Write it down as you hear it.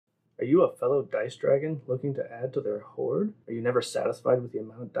Are you a fellow dice dragon looking to add to their hoard? Are you never satisfied with the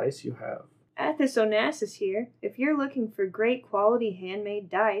amount of dice you have? Athos Onassis here. If you're looking for great quality handmade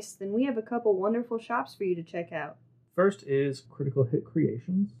dice, then we have a couple wonderful shops for you to check out. First is Critical Hit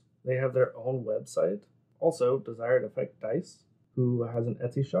Creations. They have their own website. Also, Desired Effect Dice, who has an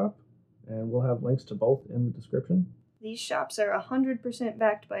Etsy shop, and we'll have links to both in the description. These shops are 100%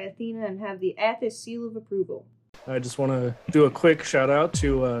 backed by Athena and have the Athos seal of approval. I just want to do a quick shout out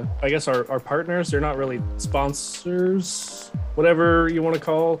to, I guess, our partners. They're not really sponsors, whatever you want to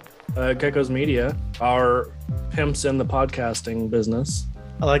call Gecko's Media, our pimps in the podcasting business.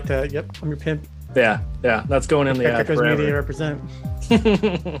 I like that. Yep, I'm your pimp. Yeah, that's going in the ad Gecko's forever. Media represent.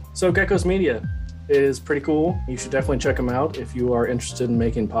 So Gecko's Media is pretty cool. You should definitely check them out if you are interested in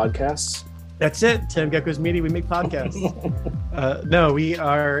making podcasts. That's it, Tim. Gecko's Media, we make podcasts. No, we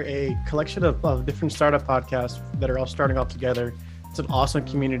are a collection of different startup podcasts that are all starting off together. It's an awesome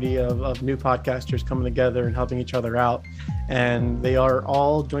community of new podcasters coming together and helping each other out. And they are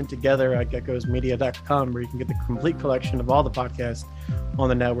all joined together at geckosmedia.com, where you can get the complete collection of all the podcasts on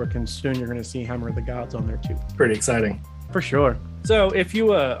the network. And soon you're going to see Hammer of the Gods on there too. Pretty exciting. For sure. So if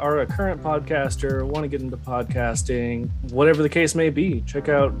you are a current podcaster, want to get into podcasting, whatever the case may be, check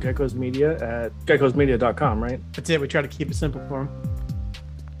out Gecko's Media at geckosmedia.com, right? That's it. We try to keep it simple for them.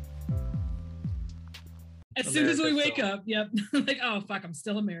 As soon as we wake up, yep. Like, oh, fuck, I'm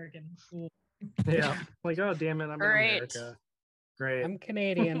still American. Cool. Yeah. Like, oh, damn it, I'm in America. Great. I'm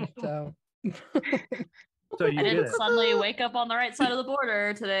Canadian, so. So you I did didn't it. suddenly wake up on the right side of the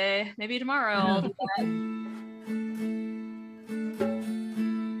border today. Maybe tomorrow I'll do that.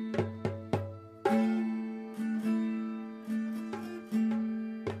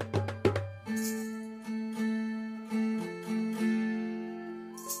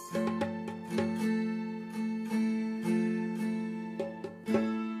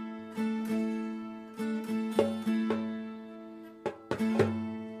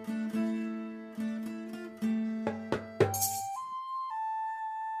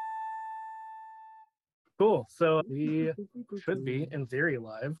 Cool. So we should be, in theory,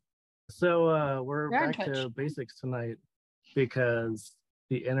 live. So we're We are on back to Twitch. basics tonight because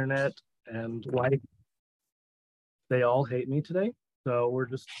the internet and life, they all hate me today. So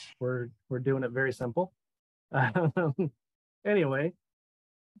we're doing it very simple. Anyway,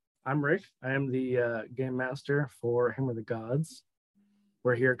 I'm Rick. I am the game master for Hammer of the Gods.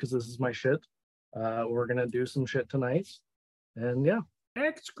 We're here because this is my shit. We're gonna do some shit tonight, and yeah.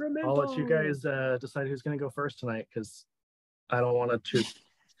 Excremental. I'll let you guys decide who's going to go first tonight because I don't want to choose.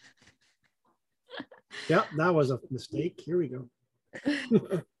 Yep, that was a mistake. Here we go.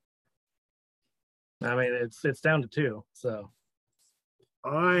 I mean, it's down to 2. So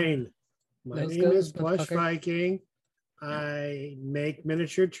Fine. My Let's name go, is Bush motherfucker. Viking. I make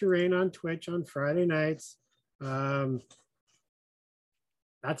miniature terrain on Twitch on Friday nights. That's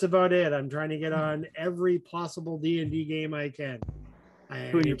about it. I'm trying to get on every possible D&D game I can.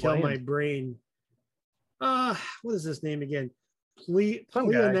 Who are you Until my playing? brain. What is his name again? Some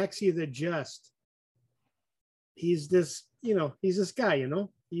guy. Pleonexia the Just. He's this, he's this guy,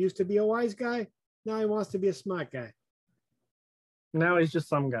 He used to be a wise guy. Now he wants to be a smart guy. now he's just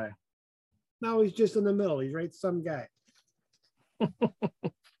some guy. Now he's just in the middle. He's right, some guy.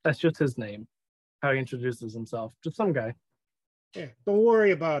 That's just his name. How he introduces himself. Just some guy. Yeah, don't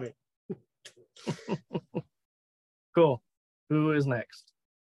worry about it. Cool. Who is next?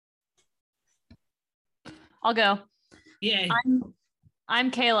 I'll go. Yeah.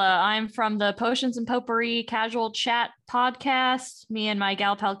 I'm Kayla. I'm from the Potions and Potpourri Casual Chat podcast. Me and my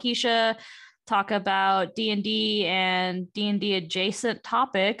gal pal Keisha talk about D&D and D&D adjacent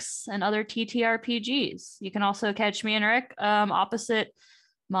topics and other TTRPGs. You can also catch me and Rick opposite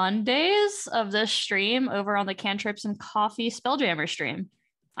Mondays of this stream over on the Cantrips and Coffee Spelljammer stream.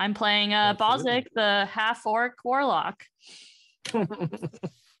 I'm playing Bozic, the half-orc warlock.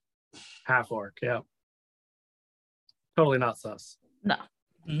 Half orc. Yeah. Totally not sus. No.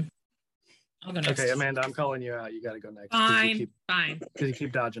 I'll go next. Okay, Amanda, I'm calling you out. You got to go next. Fine. Because you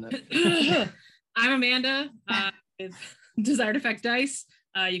keep dodging it. I'm Amanda with Desired Effect Dice.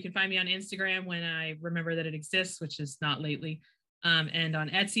 You can find me on Instagram when I remember that it exists, which is not lately, and on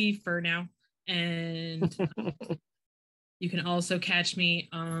Etsy for now. And you can also catch me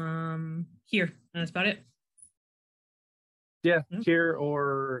here. And that's about it. Yeah, here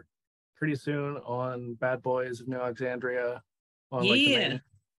or pretty soon on Bad Boys of New Alexandria on like the main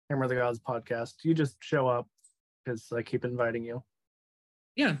Hammer of the Gods podcast. You just show up because I keep inviting you.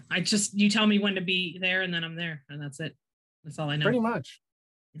 Yeah, you tell me when to be there and then I'm there, and that's it. That's all I know. Pretty much.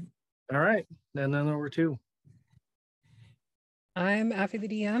 All right, and then number 2. I'm Affy the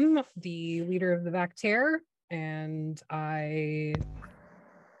DM, the leader of the Vactair, and I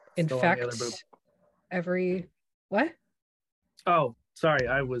Still on the other infect boob. every what? Oh, sorry.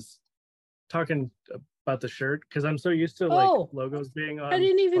 I was talking about the shirt because I'm so used to Oh. logos being on. I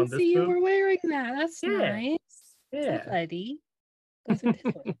didn't even on this see you boob. were wearing that. That's Yeah. nice. Yeah. Hi, buddy. Goes with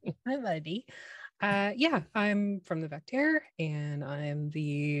this one. Hi, buddy. Yeah, I'm from the Vectair, and I'm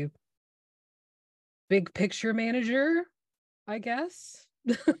the big picture manager, I guess.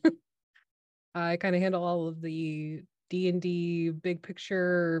 I kind of handle all of the D&D big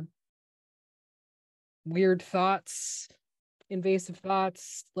picture weird thoughts, invasive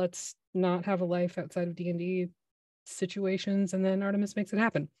thoughts. Let's not have a life outside of D&D situations, and then Artemis makes it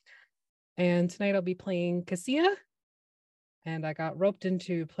happen. And tonight I'll be playing Cassia, and I got roped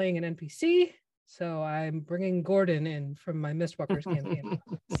into playing an NPC, so I'm bringing Gordon in from my Mistwalkers campaign.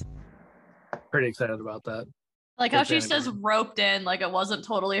 Pretty excited about that. Like how Big she fan of says Gordon. roped in, like it wasn't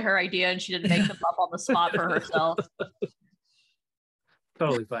totally her idea and she didn't make them up on the spot for herself.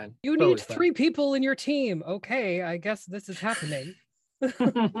 Totally fine. You Totally need 3 people in your team. Okay, I guess this is happening.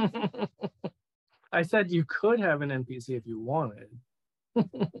 fine. I said you could have an NPC if you wanted.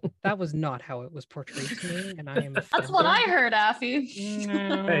 That was not how it was portrayed to me, and I am That's what I offended. heard, Affy.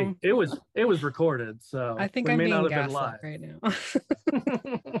 No. Hey, it was recorded, so I think we I'm may being not have been gaslit live. right now.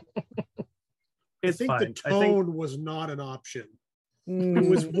 It's I think fine. the tone was not an option. It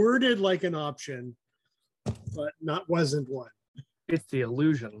was worded like an option, but wasn't one. It's the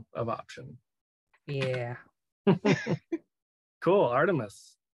illusion of option. Yeah. Cool,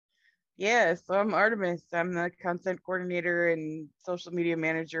 Artemis. Yeah, so I'm Artemis. I'm the content coordinator and social media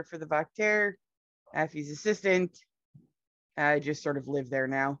manager for the Vactair, Affy's assistant. I just sort of live there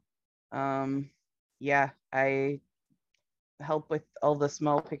now. Yeah, I help with all the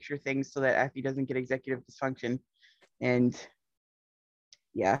small picture things so that Affy doesn't get executive dysfunction. And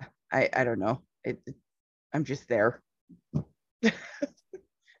yeah, I don't know. I'm just there.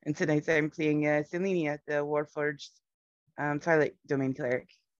 And tonight I'm playing Selenia, the Warforged Twilight Domain cleric.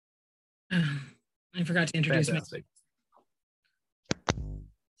 I forgot to introduce Fantastic.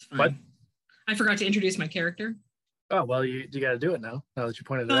 What? I forgot to introduce my character. Oh, well, you got to do it now that you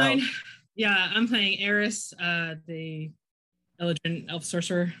pointed it Fine. out. Yeah, I'm playing Eris, the Eldrin elf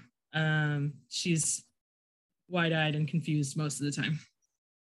sorcerer. She's wide-eyed and confused most of the time.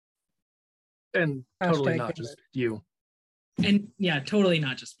 And totally Hashtag not just you. And yeah, totally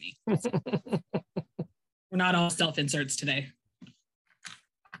not just me. We're not all self-inserts today.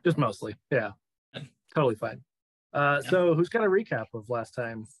 Just mostly. Yeah. Totally fine. So who's got a recap of last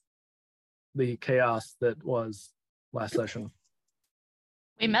time? The chaos that was last session.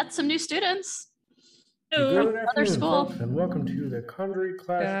 We met some new students. Good Other afternoon, school. folks, and welcome to the Conjury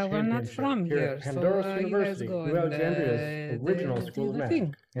Class we're not Championship from here here, at so Pandaros you University, guys go New and, Alexandria's original do School of the Magic.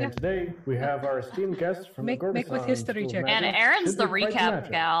 thing. And Yeah. today we have our esteemed guests from the Make with Gorgason history School of check. And Magic. Aaron's Should the be quite recap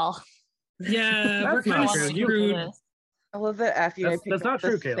magic. gal. Yeah, That's we're kind not of true. You- screwed. I love that Affy and I That's picked not up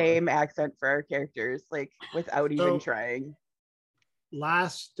true, the Kayla. same accent for our characters, like without even So- trying.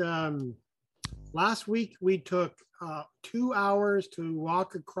 Last week we took 2 hours to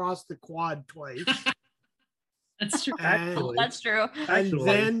walk across the quad twice. That's true. Actually, That's true. actually,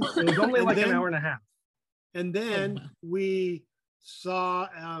 then- it was only and like an then- hour and a half. And then wow. we saw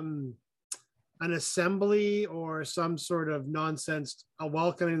an assembly or some sort of nonsense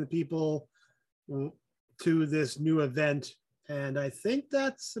welcoming the people to this new event. And I think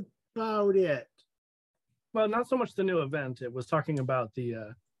that's about it. Well, not so much the new event. It was talking about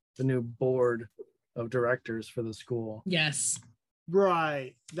the new board of directors for the school. Yes,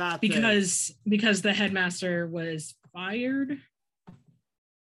 Right. That's it. because the headmaster was fired.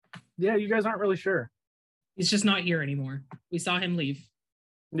 Yeah, you guys aren't really sure. He's just not here anymore. We saw him leave.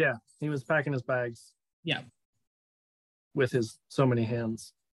 Yeah, he was packing his bags. Yeah. With his so many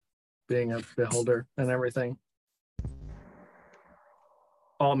hands, being a beholder and everything.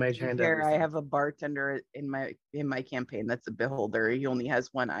 All mage hand. Here, I everything. have a bartender in my campaign that's a beholder. He only has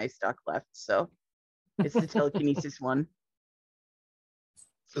one eye stalk left, so it's the telekinesis one.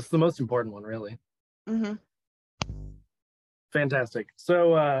 It's the most important one, really. Mm-hmm. Fantastic.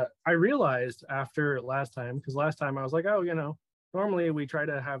 So I realized after last time, because last time I was like, oh, normally we try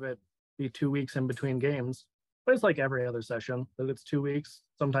to have it be 2 weeks in between games, but it's like every other session that it's 2 weeks.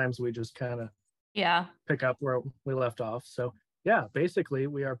 Sometimes we just kind of Yeah. pick up where we left off. So yeah, basically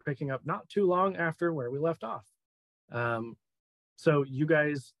we are picking up not too long after where we left off. So you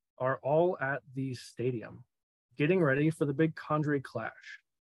guys are all at the stadium getting ready for the big Conjury clash,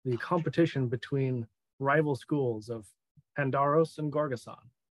 the competition between rival schools of Pandaros and Gorgason.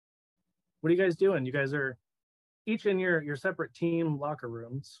 What are you guys doing? You guys are each in your separate team locker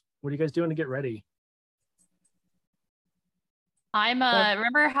rooms. What are you guys doing to get ready? I'm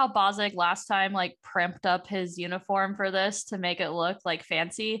remember how Bozic last time like primped up his uniform for this to make it look like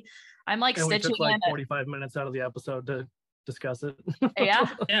fancy? I'm like And we stitching took like in 45 minutes out of the episode to discuss it. Yeah.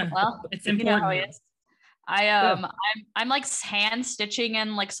 Yeah, Well, it's you know how important. he is. I'm like hand stitching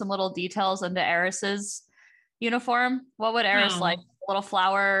in like some little details into Eris's uniform. What would Eris Oh. like? A little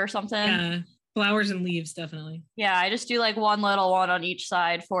flower or something? Yeah, flowers and leaves, definitely. Yeah, I just do like one little one on each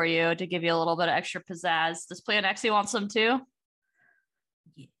side for you to give you a little bit of extra pizzazz. Does Planexi want some too?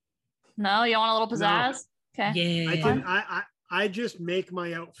 Yeah. No, you want a little No. pizzazz? Okay. Yeah. I just make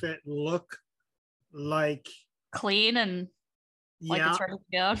my outfit look like Clean and like yeah, it's ready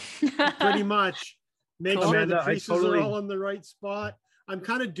to go. pretty much. Make Cool. sure Amanda, the I creases totally- are all in the right spot. I'm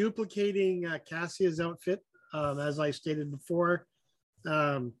kind of duplicating Cassia's outfit, as I stated before.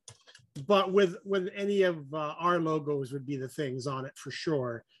 But with any of our logos would be the things on it for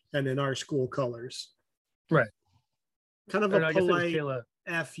sure, and in our school colors. Right. Kind of Or a I guess it was polite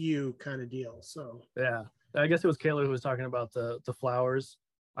Kayla. FU kind of deal. So Yeah. I guess it was Kayla who was talking about the flowers.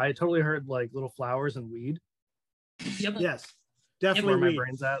 I totally heard like little flowers and weed. Yep. yes, Where definitely. my weed.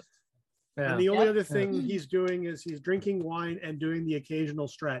 brain's at. Yeah. And the only Yeah. other thing he's doing is he's drinking wine and doing the occasional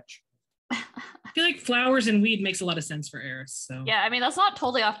stretch. I feel like flowers and weed makes a lot of sense for Eris. So Yeah, I mean that's not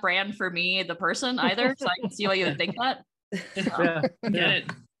totally off brand for me, the person either. So I can see why you would think that. Yeah. get Yeah.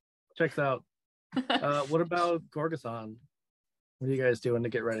 it. Checks out. What about Gorgathon? What are you guys doing to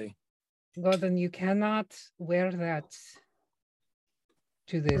get ready? Gordon, you cannot wear that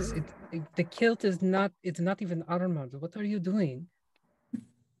to this. The kilt is not, it's not even armored. What are you doing?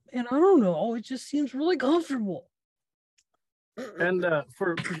 And I don't know. It just seems really comfortable. And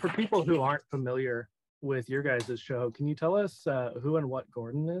for people who aren't familiar with your guys' show, can you tell us who and what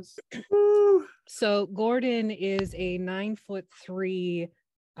Gordon is? So Gordon is a 9'3"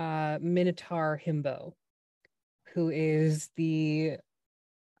 Minotaur himbo who is the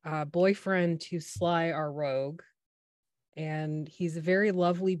boyfriend to Sly, our rogue. And he's a very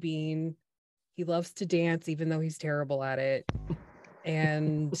lovely being. He loves to dance, even though he's terrible at it.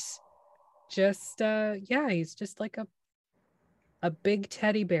 And just, he's just like a big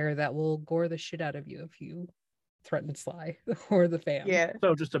teddy bear that will gore the shit out of you if you threaten Sly or the fam. Yeah,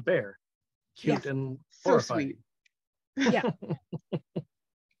 So just a bear. Cute and so horrifying. sweet. Yeah.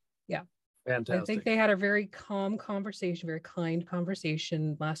 Yeah. Fantastic. I think they had a very calm conversation, very kind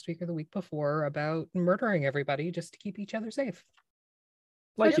conversation last week or the week before about murdering everybody just to keep each other safe.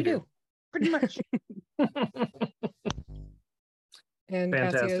 like What you do. Pretty much. And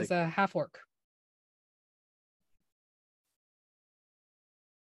Fantastic. Cassia is a half orc.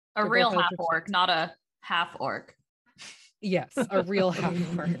 A They're real both half Eldritch orc, not a half orc. Yes, a real half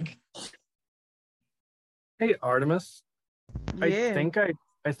orc. Hey Artemis, Yeah.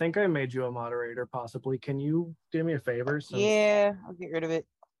 I think I made you a moderator possibly. Can you do me a favor? Yeah, I'll get rid of it.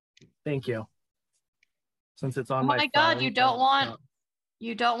 Thank you. Since it's on Oh my my god, phone,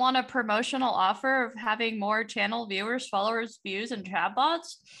 you don't want a promotional offer of having more channel viewers, followers, views, and chat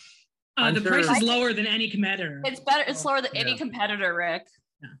bots? I'm The sure- price is lower than any competitor. It's better. It's lower than any Yeah. competitor, Rick.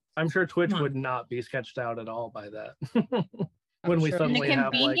 I'm sure Twitch Come on. would not be sketched out at all by that. I'm when we sure. And the suddenly have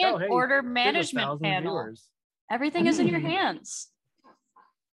like, convenient oh hey, order here's management 1,000 panel. viewers. Everything is in your hands.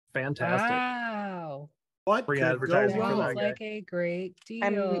 Fantastic. Wow. What Free could go advertising for Sounds that wrong? guy. like a great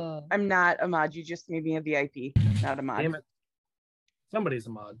deal. I'm not a mod. You just made me a VIP, not a mod. Damn it. Somebody's a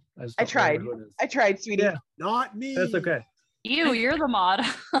mod. just I don't tried. remember who it is. I tried, sweetie. Yeah. Not me. That's okay. You're the mod,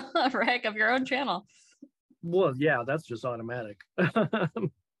 Rick, of your own channel. Well, yeah, that's just automatic.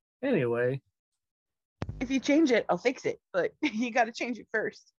 Anyway, If you change it, I'll fix it. But you got to change it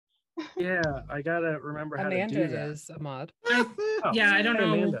first. yeah, I gotta remember how Amanda to do that. is a mod. Oh, Yeah, I don't hey,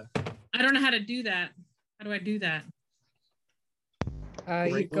 know. Amanda. I don't know how to do that. How do I do that? You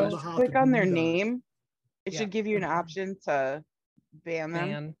Great go one. How Click to on do their that. name. It Yeah. should give you an option to ban them.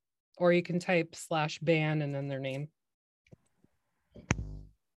 ban, or you can type /ban and then their name.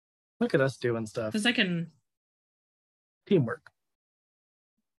 Look at us doing stuff. Because I can. Teamwork.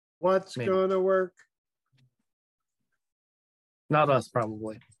 What's Maybe. gonna work? Not us,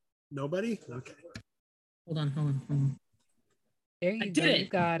 probably. Nobody? Okay. Hold on. There you I go. did You it.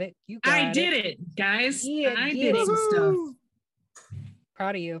 got it. You got I did it, guys. Yeah, I did did it. some stuff. Woohoo!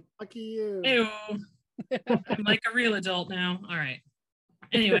 Proud of you. Lucky you. Ew. I'm like a real adult now. All right.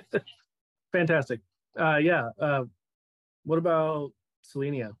 Anyway, Fantastic. Yeah. What about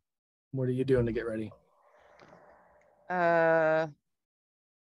Selenia? What are you doing to get ready?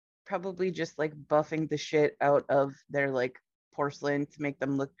 Probably just like buffing the shit out of their like porcelain to make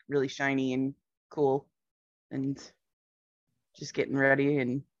them look really shiny and cool. and just getting ready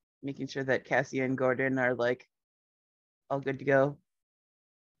and making sure that Cassie and Gordon are like all good to go.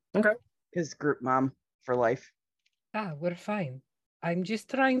 Okay. His group mom for life. We're fine. I'm just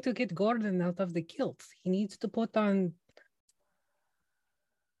trying to get Gordon out of the kilt. He needs to put on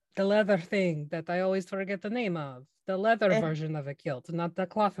the leather thing that I always forget the name of. The leather version of a kilt, not the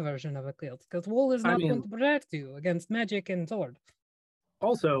cloth version of a kilt, because wool is not going to protect you against magic and sword.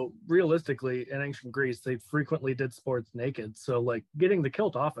 Also, realistically, in ancient Greece, they frequently did sports naked. So, like, getting the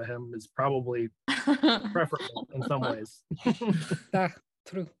kilt off of him is probably preferable in some ways.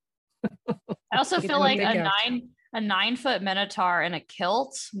 True. I also feel like a 9-foot minotaur in a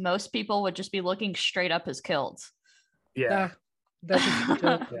kilt, most people would just be looking straight up his kilt. Yeah.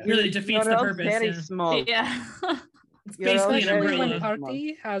 Really defeats the purpose. Very small. Yeah. It's basically an Especially when umbrella.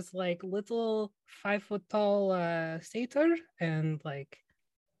 Artie has like little 5-foot tall satyr and like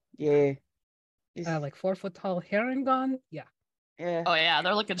like 4-foot tall herringon. Yeah. Oh yeah,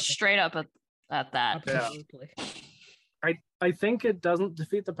 they're looking straight up at that. Absolutely. I think it doesn't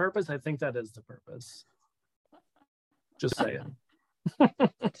defeat the purpose. I think that is the purpose. Just saying.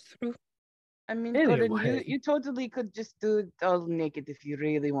 That's true. I mean, Anyway. Gordon, you totally could just do it all naked if you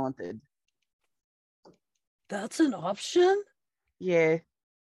really wanted. That's an option? Yeah.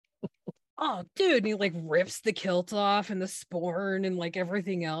 Oh, dude, and he like rips the kilt off and the sporn and like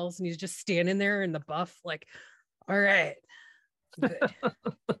everything else, and he's just standing there in the buff, like, all right. Good.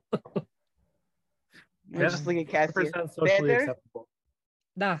 I'm just looking at Cassie. Socially acceptable.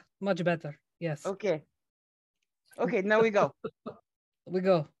 Much better. Yes. Okay, now we go. We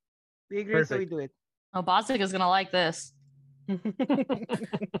go. We agree, so we do it. Oh, Bozic is gonna like this.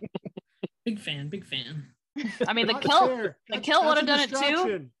 Big fan. I mean, the Not kilt fair. would have That's done a it too,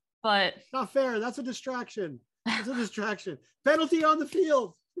 distraction. but Not fair. That's a distraction. That's a distraction. Penalty on the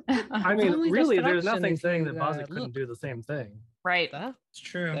field. I mean, only really, there's distraction nothing if saying you, that Bozic look. couldn't do the same thing. right, It's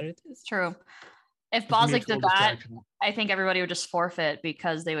true. But it is. it's true. If It's Bozic mutual did that, distraction. I think everybody would just forfeit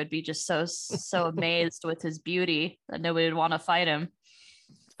because they would be just so amazed with his beauty that nobody would want to fight him.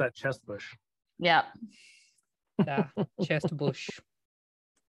 It's that chest bush. Yeah. Chest bush.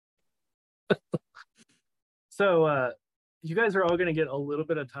 So you guys are all going to get a little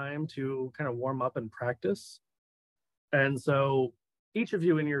bit of time to kind of warm up and practice. And so each of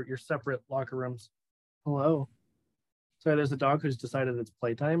you in your separate locker rooms. Hello. Sorry, there's a dog who's decided it's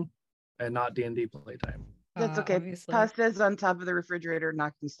playtime and not D&D playtime. That's okay. Obviously. Pasta's on top of the refrigerator,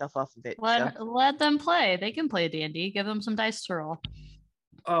 knocking stuff off of it. Let them play. They can play D&D. Give them some dice to roll.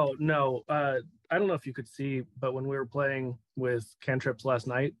 Oh, no. I don't know if you could see, but when we were playing with cantrips last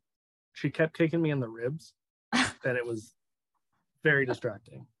night, she kept kicking me in the ribs, and it was very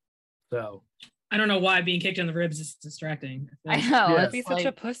distracting. So I don't know why being kicked in the ribs is distracting. I know. Yeah. It's Be such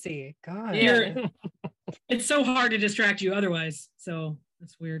a pussy. God. You're- it's so hard to distract you otherwise. So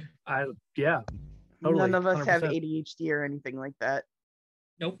that's weird. Totally, None of us have 100%. ADHD or anything like that.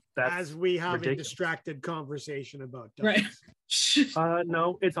 Nope. That's As we have ridiculous. a distracted conversation about Right. dogs.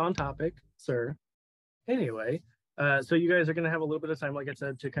 No, it's on topic, sir. Anyway, so you guys are going to have a little bit of time, like I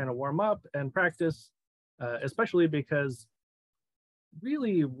said, to kind of warm up and practice, especially because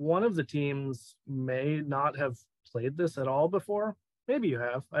really one of the teams may not have played this at all before. Maybe you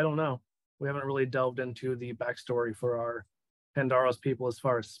have. I don't know. We haven't really delved into the backstory for our Pandaros people as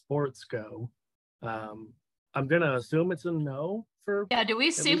far as sports go. I'm going to assume it's a no for... Yeah, do we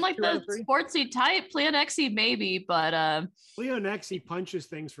seem least like 2 out the of 3? sportsy type? Plan Xy maybe, but Leo Nexi punches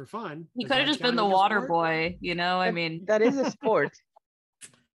things for fun. he Does could have that just been count the as a water sport? boy, you know? I mean, That is a sport.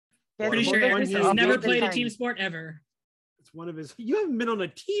 Pretty Well, sure one Eris year- has never one played a time. team sport ever. It's one of his. You haven't been on a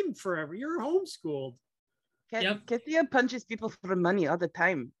team forever. You're homeschooled. Yep. Katia punches people for money all the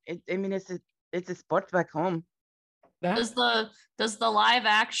time. It's a sport back home. does the live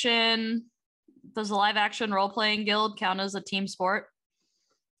action role playing guild count as a team sport?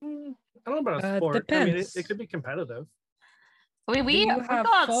 I don't know about a sport. I mean, Depends. it could be competitive. I mean, Do we you go have foam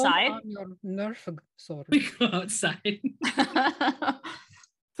outside. on your Nerf sword? We go outside.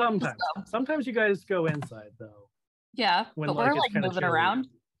 Sometimes you guys go inside, though. Yeah, When, but like, we're it's like kinda moving chilly. around.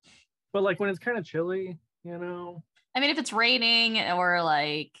 But like when it's kind of chilly, you know. I mean, if it's raining or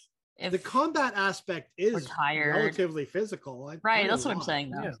like if The combat aspect is tired. relatively physical. right, that's what I'm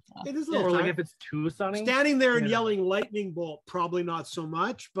saying. Though. Yeah. So. It is a Or little like time. if it's too sunny. Standing there and you know. yelling lightning bolt, probably not so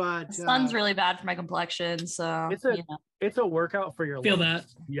much, but The sun's really bad for my complexion, so It's a- you know. It's a workout for your Feel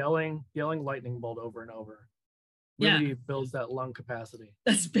lungs. Yelling lightning bolt over and over. Really builds that lung capacity.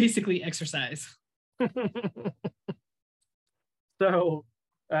 That's basically exercise. So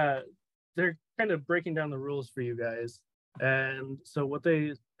they're kind of breaking down the rules for you guys. And so what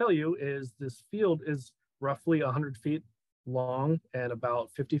they tell you is this field is roughly 100 feet long and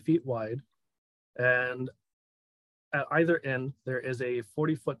about 50 feet wide. And at either end, there is a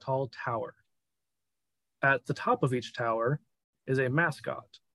 40-foot tall tower. At the top of each tower is a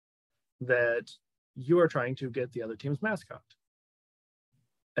mascot that you are trying to get the other team's mascot.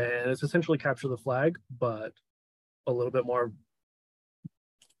 And it's essentially capture the flag, but a little bit more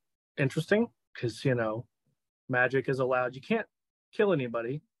interesting because, magic is allowed. You can't kill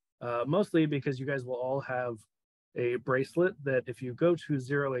anybody, mostly because you guys will all have a bracelet that if you go to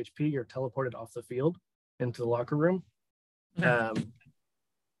 0 HP, you're teleported off the field into the locker room. But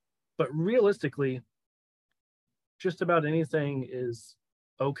realistically, just about anything is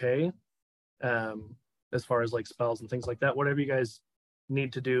okay, as far as like spells and things like that. Whatever you guys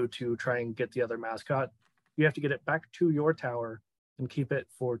need to do to try and get the other mascot, you have to get it back to your tower and keep it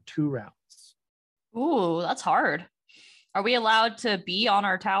for 2 rounds. Ooh, that's hard. Are we allowed to be on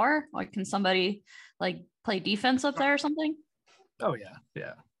our tower? Like, can somebody like play defense up there or something? Oh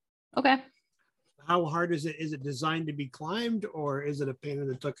yeah. Okay. How hard is it? Is it designed to be climbed, or is it a pain in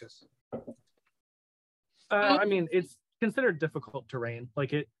the tuchus? I mean, it's considered difficult terrain.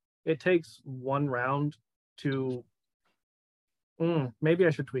 Like it takes 1 round to. Maybe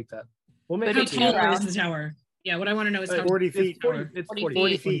I should tweak that. Well, maybe How tall is the tower? Yeah, what I want to know is how 40 feet. It's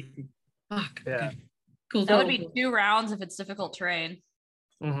 40 feet. Fuck. Yeah. Okay. Cool. That would be 2 rounds if it's difficult terrain.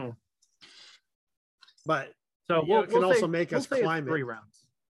 Mm-hmm. But So you can also say, make us say climb it's 3 it. rounds.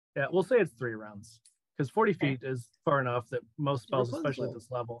 Yeah, we'll say it's 3 rounds because 40 feet is far enough that most spells, especially at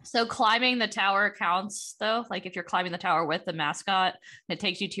this level. So climbing the tower counts though. Like if you're climbing the tower with the mascot, and it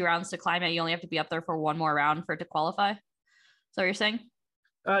takes you 2 rounds to climb it, you only have to be up there for 1 more round for it to qualify. So you're saying?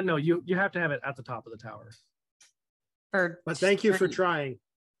 No, you have to have it at the top of the tower. But thank you for trying.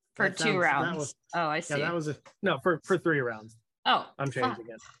 For 2 rounds. I see. Yeah, that was for 3 rounds. Oh, I'm changing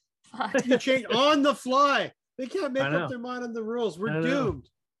it. Fuck. You change on the fly. They can't make I know. up their mind on the rules. I We're know. doomed.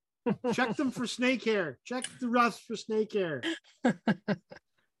 Check them for snake hair. Check the refs for snake hair.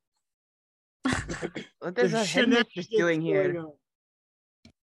 What is a headmistress doing here?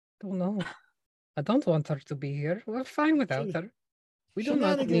 Don't know. I don't want her to be here. We're fine without her. We do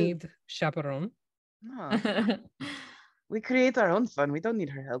not Shenanigans. need chaperone. No. We create our own fun. We don't need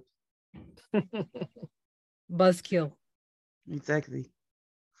her help. Buzzkill. Exactly.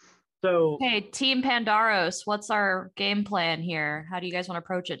 So Okay, Team Pandaros, what's our game plan here? How do you guys want to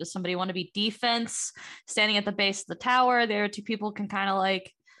approach it? Does somebody want to be defense, standing at the base of the tower? The other 2 people can kind of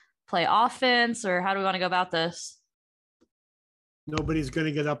like play offense, or how do we want to go about this? Nobody's going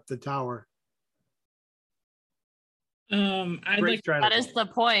to get up the tower. I'd great like strategy. That is the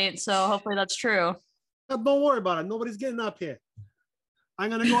point. So hopefully that's true. Don't worry about it. Nobody's getting up here. I'm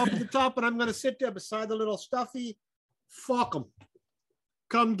going to go up at the top and I'm going to sit there beside the little stuffy. Fuck them.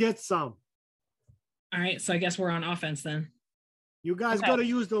 Come get some. all right, so I guess we're on offense then. You guys Okay. got to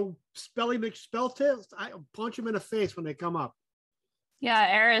use the spell tips. I punch them in the face when they come up. Yeah,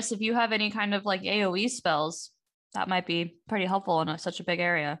 Eris, if you have any kind of like AoE spells, that might be pretty helpful in such a big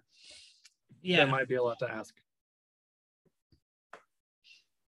area. Yeah. that might be a lot to ask.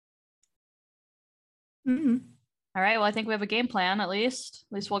 Mhm. All right, well, I think we have a game plan at least.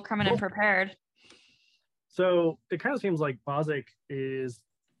 At least we'll come in and prepared. So it kind of seems like Bozic is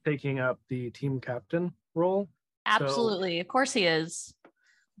taking up the team captain role. Absolutely. Of course he is.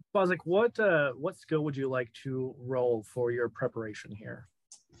 Bozic, what skill would you like to roll for your preparation here?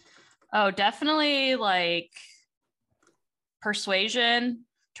 Oh, definitely like persuasion,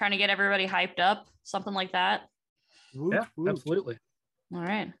 trying to get everybody hyped up, something like that. Woot, Yeah, woot. absolutely. All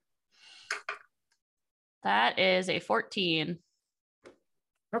right. That is a 14.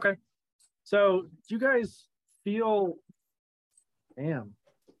 Okay. So you guys feel, damn.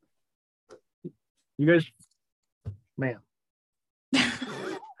 You guys, man.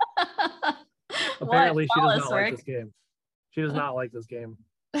 Apparently she does not like this game. She does not like this game.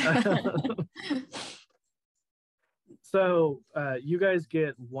 So you guys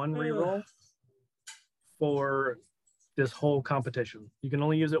get 1 reroll for this whole competition. You can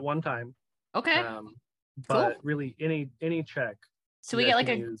only use it 1 time. Okay. But really any check. So we you get guys like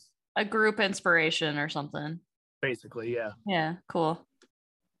can use, a group inspiration or something. basically, yeah. Yeah, cool.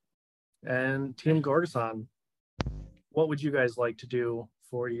 And Team Gorgason, what would you guys like to do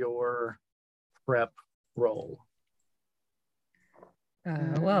for your prep roll?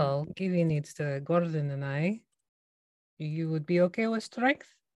 Well, giving it to Gordon and I, you would be okay with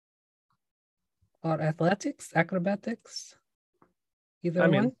strength? Or athletics, acrobatics? Either I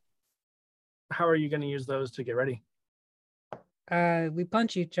mean, one? how are you going to use those to get ready? We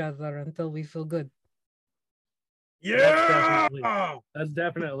punch each other until we feel good. That's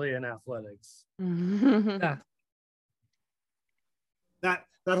definitely in athletics. Ah,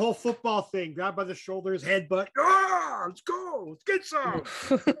 That whole football thing, grab by the shoulders, headbutt. Let's go. Let's get some.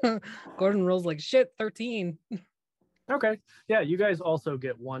 Gordon rolls like shit. 13. Okay. Yeah, you guys also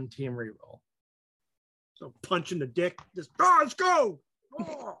get one team reroll. So punch in the dick. Just let's go.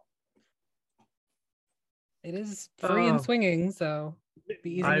 Oh. It is free and swinging, so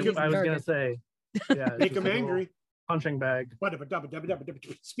be easy. I was target. gonna say, yeah, Make him angry. Punching bag.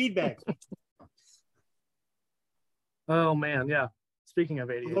 Speed bag. Oh man, yeah. Speaking of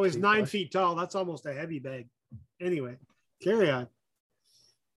ADHD, Although he's 9 feet tall, that's almost a heavy bag. Anyway, carry on.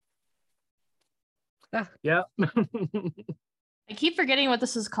 Yeah. I keep forgetting what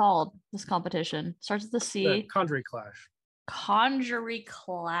this is called. This competition starts with the C. The Conjury Clash. Conjury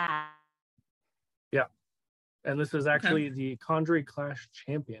Clash. Yeah, and this is actually the Conjury Clash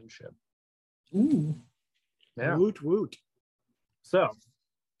Championship. Ooh. Yeah. Woot woot. So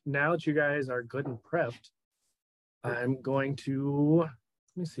now that you guys are good and prepped, I'm going to,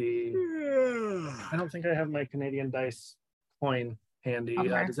 let me see. I don't think I have my Canadian dice coin handy.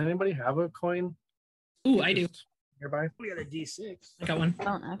 Okay. Does anybody have a coin Ooh, I do. nearby? We got a D6. I got one. I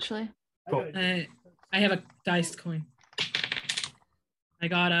don't actually. Cool. I have a diced coin. I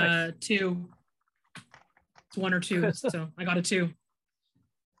got Nice. 2. It's 1 or 2, so I got a 2.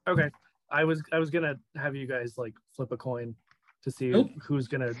 Okay. I was gonna have you guys like flip a coin to see who's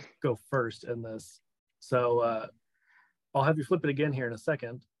gonna go first in this. So I'll have you flip it again here in a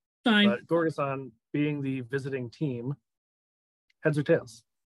second. Fine. But Gorgason, being the visiting team, heads or tails?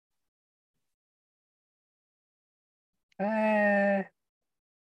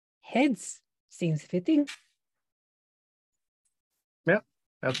 Heads seems fitting. Yeah,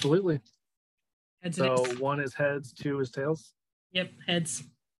 absolutely. Heads So and 1 is heads, 2 is tails. Yep, heads.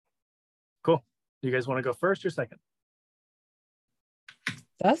 Cool. You guys want to go first or second?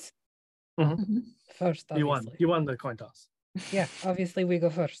 Us? Mhm. First, obviously. You won. You won the coin toss. Yeah, obviously we go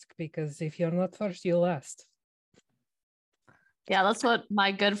first because if you're not first, you're last. Yeah, that's what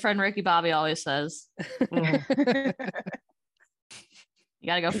my good friend Ricky Bobby always says. You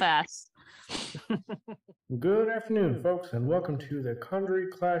gotta go fast. Good afternoon, folks, and welcome to the Conjury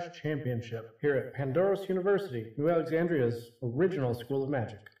Clash Championship here at Pandaros University, New Alexandria's original School of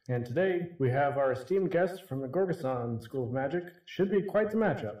Magic. And today we have our esteemed guests from the Gorgason School of Magic. Should be quite the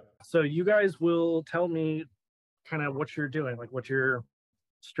matchup. So you guys will tell me kind of what you're doing, like what your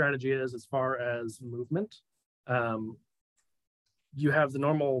strategy is as far as movement. You have the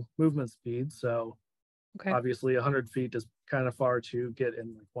normal movement speed, so obviously 100 feet is kind of far to get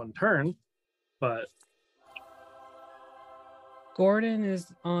in like one turn, but Gordon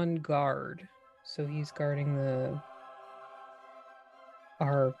is on guard, so he's guarding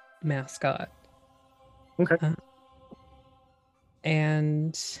our mascot. Okay.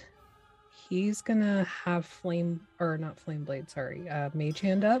 And he's gonna have mage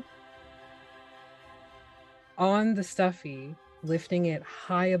hand up on the stuffy, lifting it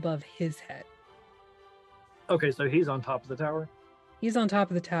high above his head. Okay, so he's on top of the tower? He's on top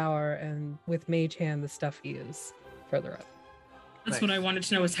of the tower, and with mage hand, the stuffy is further up. That's what I wanted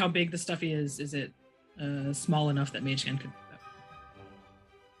to know, is how big the stuffy is. Is it small enough that Mage Hand could...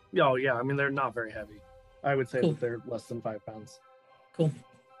 Oh, yeah. I mean, they're not very heavy. I would say that they're less than 5 pounds. Cool.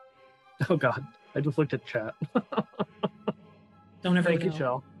 Oh, God. I just looked at chat. Don't ever Thank you,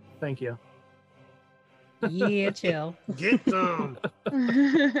 Chell. Thank you. Yeah, chill. Get some.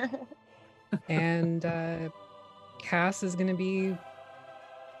 And Cass is going to be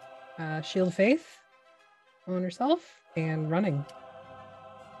Shield of Faith on herself and running.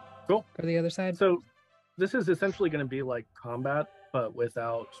 Cool. For the other side. So this is essentially going to be like combat, but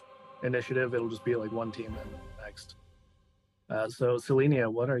without initiative. It'll just be like one team and next. So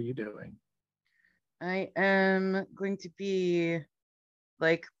Selenia, what are you doing? I am going to be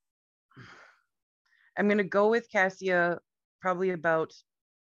like, I'm going to go with Cassia probably about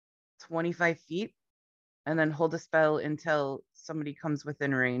 25 feet and then hold a spell until somebody comes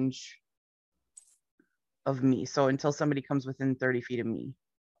within range of me. So until somebody comes within 30 feet of me.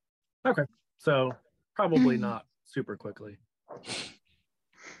 Okay. So probably not super quickly.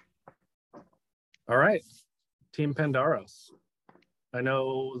 All right. Team Pandaros. I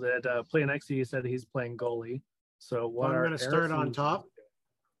know that Playanexi said he's playing goalie. So what I'm going to start on top.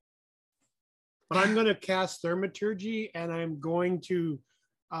 But I'm going to cast Thaumaturgy, and I'm going to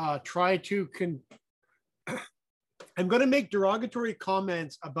try to... I'm going to make derogatory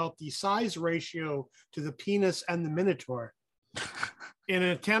comments about the size ratio to the penis and the Minotaur in an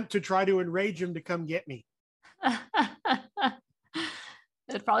attempt to try to enrage him to come get me.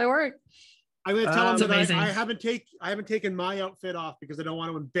 It'd probably work. I'm going to tell him That's that amazing. I haven't taken my outfit off because I don't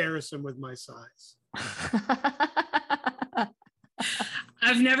want to embarrass him with my size.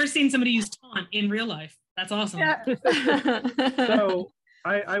 I've never seen somebody use taunt in real life. That's awesome. Yeah. So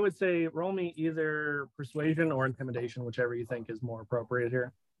I would say roll me either persuasion or intimidation, whichever you think is more appropriate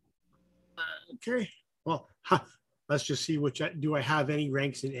here. Okay. Well, let's just see do I have any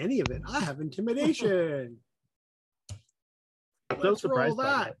ranks in any of it? I have intimidation. So Let's roll surprised by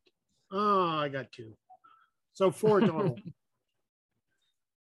that. Oh, I got 2. So 4 total.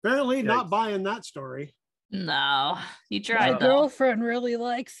 Apparently not buying that story. No, you My tried though. girlfriend really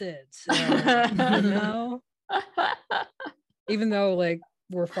likes it. So, even though like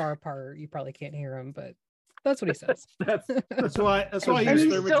we're far apart, you probably can't hear him, but that's what he says. That's why I And use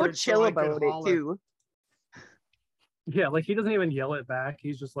he's so Thermodric chill I could about it holler. too. Yeah, like he doesn't even yell it back.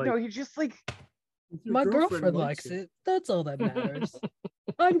 He's just like, No, he's just like, Your My girlfriend likes it. it. That's all that matters.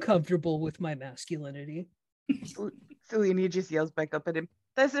 I'm comfortable with my masculinity. Selene just yells back up at him.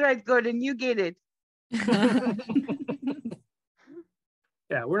 That's right, Gordon, you get it.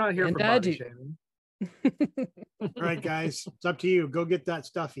 yeah, we're not here And for I body do. shaming. All right, guys, it's up to you. Go get that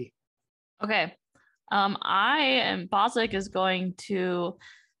stuffy. Okay. Bosik is going to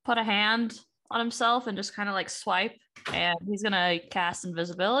put a hand on himself and just kind of like swipe, and he's gonna cast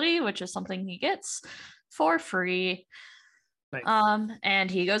invisibility, which is something he gets for free. Nice. And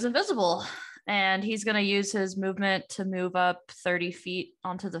he goes invisible, and he's gonna use his movement to move up 30 feet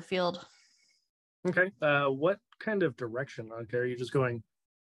onto the field. Okay. What kind of direction? Okay, are you just going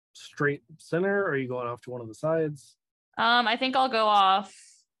straight center, or are you going off to one of the sides? I think I'll go off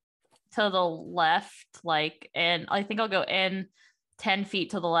to the left, and I think I'll go in 10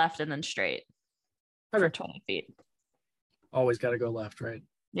 feet to the left and then straight for 20 feet. Always got to go left, right?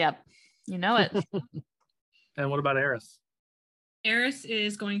 Yep. You know it. And what about Eris? Eris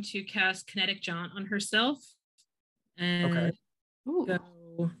is going to cast Kinetic Jaunt on herself and go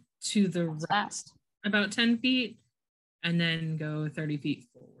to the right fast. About 10 feet and then go 30 feet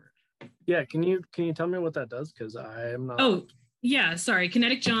forward. Yeah, can you tell me what that does? Because I am not. Oh, yeah, sorry.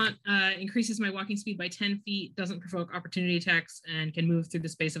 Kinetic Jaunt increases my walking speed by 10 feet, doesn't provoke opportunity attacks, and can move through the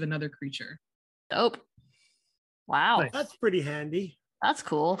space of another creature. Dope. Wow. Nice. That's pretty handy. That's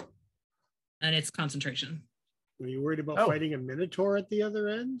cool. And it's concentration. Are you worried about fighting a minotaur at the other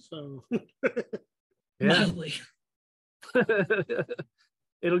end? So Mildly.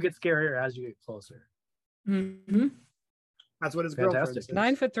 It'll get scarier as you get closer. Mm-hmm. That's what his Fantastic.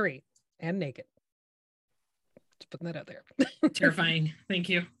 girlfriend says. 9'3" and naked. Just putting that out there. Terrifying. Thank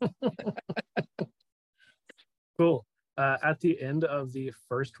you. Cool. At the end of the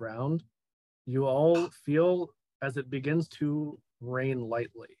first round, you all feel as it begins to rain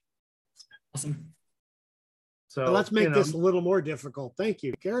lightly. Awesome. So let's make this a little more difficult. Thank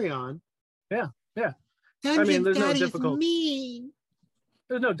you. Carry on. Yeah. Dungeon I mean, there's no Daddy's difficult. mean.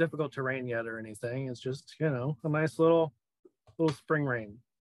 There's no difficult terrain yet or anything. It's just a nice little spring rain.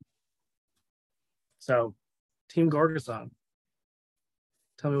 So, Team Gorgason,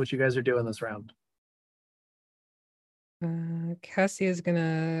 tell me what you guys are doing this round. Cassie is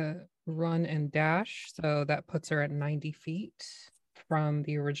gonna run and dash, so that puts her at 90 feet from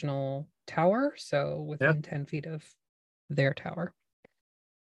the original tower, so within 10 feet of their tower.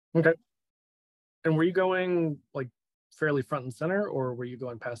 Okay. And were you going like fairly front and center, or were you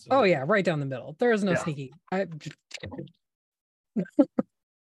going past it? Oh yeah, right down the middle. There is no sneaky.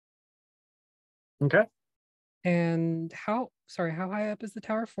 Okay. And how high up is the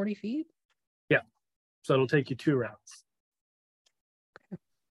tower? 40 feet? Yeah. So it'll take you 2 rounds.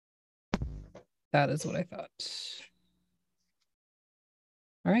 That is what I thought.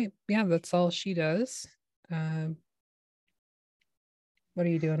 All right. Yeah, that's all she does. What are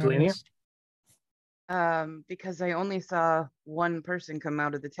you doing, Delaney? Artemis? Because I only saw one person come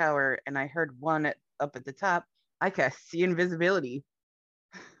out of the tower and I heard one up at the top, I cast see invisibility.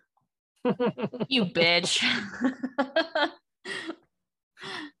 You bitch.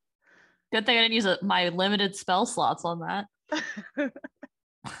 Good thing I didn't use my limited spell slots on that.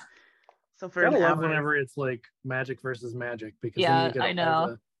 So for I an love hour, whenever it's like magic versus magic, because Yeah, then you get I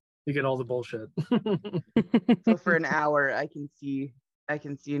know. You get all the bullshit. so for an hour, I can see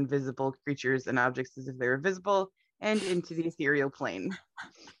invisible creatures and objects as if they were visible and into the ethereal plane.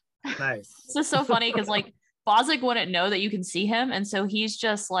 Nice. This is so funny because like Bosik wouldn't know that you can see him, and so he's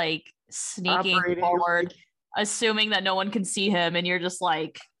just like sneaking Operating, forward, assuming that no one can see him, and you're just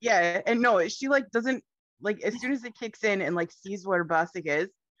like, Yeah, and no, she like doesn't like as soon as it kicks in and like sees where Bosik is,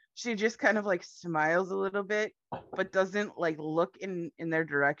 she just kind of like smiles a little bit, but doesn't like look in their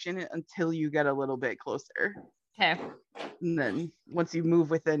direction until you get a little bit closer. okay. And then once you move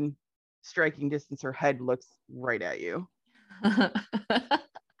within striking distance, her head looks right at you.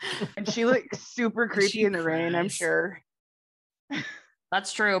 And she looks super creepy in the rain, I'm sure.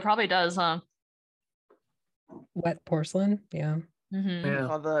 That's true. Probably does, huh? Wet porcelain. Yeah. Mm-hmm. Yeah.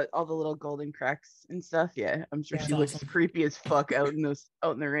 All the little golden cracks and stuff. Yeah, I'm sure Yeah, she looks awesome. creepy as fuck out in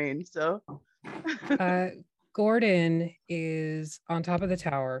the rain. So Gordon is on top of the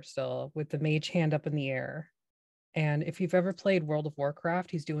tower still with the mage hand up in the air. And if you've ever played World of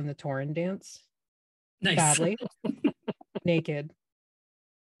Warcraft, he's doing the Tauren dance. Nice. Badly. Naked.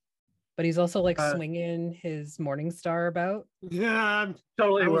 But he's also like Uh, swinging his morning star about. Yeah, I'm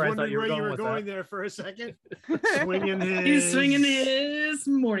Totally I was where I thought wondering you were where you going were with going that. there for a second. Swinging his. He's swinging his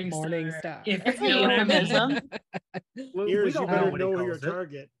morning Star. If It's you a know what I mean. euphemism. We Ears, you don't better know what he know calls your it.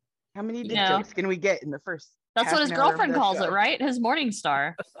 target. how many dick Yeah. jokes can we get in the first? That's half what his an hour of girlfriend that calls show? it, right? His morning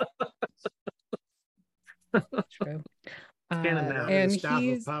star. True. Canon now. The And staff of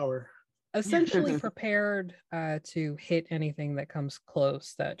he's power. essentially prepared to hit anything that comes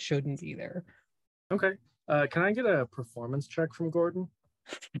close that shouldn't be there. Okay. Can I get a performance check from Gordon?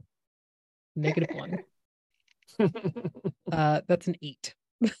 -1. That's an 8.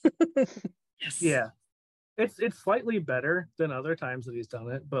 Yes. Yeah. It's slightly better than other times that he's done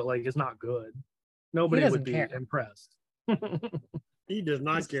it, but like it's not good. Nobody doesn't would be care. impressed. He does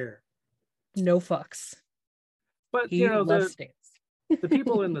not care. No fucks. But He you know, loves dance. the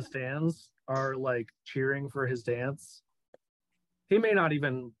people in the stands are like cheering for his dance. He may not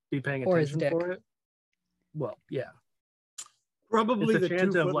even be paying Or his attention dick. for it. Well, yeah. Probably It's a the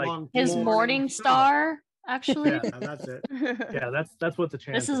chant 2 of, foot like, long. His pole. morning star, actually. Yeah. Yeah, that's it. Yeah, that's what the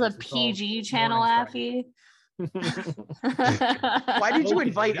chant This is a It's called PG channel, Morning Affy. Why did you Okay.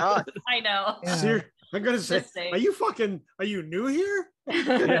 invite us? I know. Yeah. I'm gonna say, Just saying. are you new here?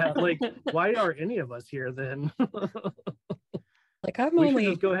 Yeah, like why are any of us here then? Like, I'm We should only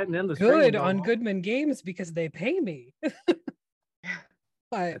just go ahead and end the stream good and go on home. Goodman Games because they pay me. But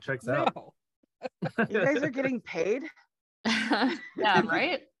That checks no. out. You guys are getting paid? Yeah,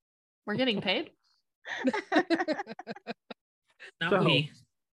 right? We're getting paid. Not So- me.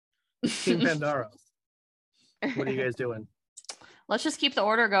 Team Pandaros. What are you guys doing? Let's just keep the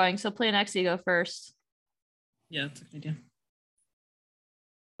order going. So play next, you go first. Yeah, that's a good idea.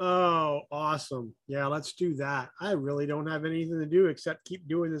 Oh, awesome. Yeah, let's do that. I really don't have anything to do except keep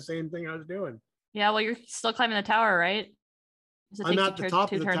doing the same thing I was doing. Yeah, well, you're still climbing the tower, right? Does it I'm take at you the tur- top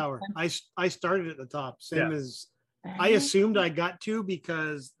 2 of the turns tower. to I started at the top, same Yeah. as I assumed I got to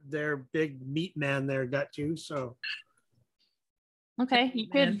because their big meat man there got to. So Okay, you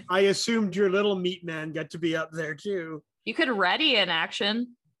could I assumed your little meat man got to be up there too. ready in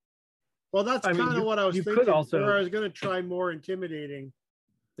action. Well, that's I mean, kind of you- what I was you could thinking. also- Or I was going to try more intimidating.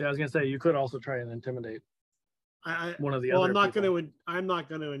 Yeah, I was gonna say you could also try and intimidate I one of the well, other. people. I'm not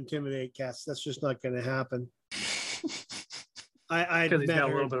going to intimidate Cass. That's just not going to happen. I Because he's met got a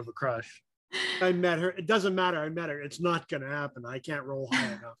her. little bit of a crush. I met her. It doesn't matter. I met her. It's not going to happen. I can't roll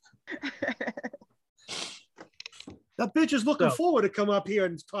high enough. That bitch is looking So- forward to come up here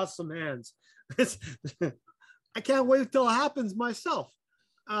and toss some hands. I can't wait till it happens myself.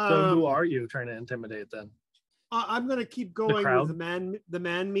 So who are you trying to intimidate then? I'm going to keep going crowd? with the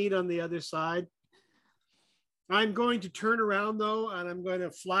man meat on the other side. I'm going to turn around though, and I'm going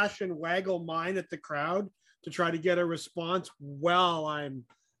to flash and waggle mine at the crowd to try to get a response while I'm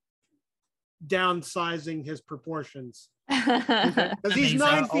downsizing his proportions. Because he's Amazing.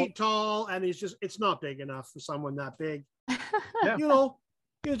 9 feet tall, and it's not big enough for someone that big. Yeah. You know,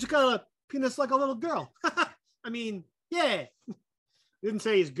 you just got a penis like a little girl. I mean, yeah. Didn't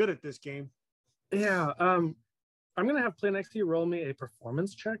say he's good at this game. Yeah. I'm gonna have Play Next to You roll me a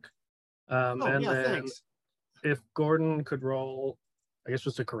performance check. And then Thanks. if Gordon could roll, I guess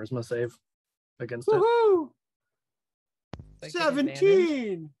just a charisma save against it. Woohoo! Like, take advantage.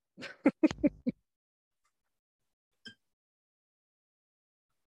 17.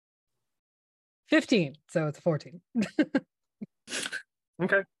 $15, so it's 14.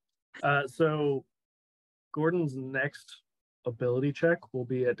 Okay. So Gordon's next ability check will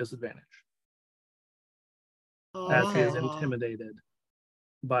be at disadvantage as he is Oh. intimidated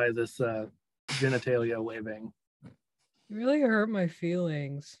by this genitalia waving. You really hurt my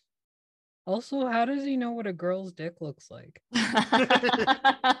feelings. Also, how does he know what a girl's dick looks like?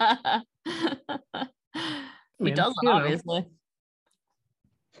 He mean, doesn't, you know. obviously.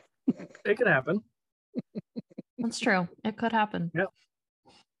 It could happen. That's true. It could happen.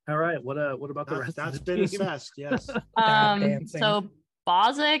 All right. What about the rest That's of the been team? assessed, yes. dancing. So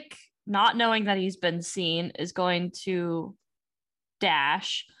Bozic, not knowing that he's been seen, is going to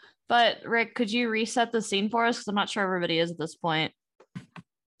dash. But Rick, could you reset the scene for us? Because I'm not sure everybody is at this point.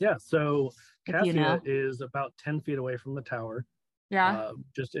 Yeah, so If Cassia you know. is about 10 feet away from the tower, Yeah.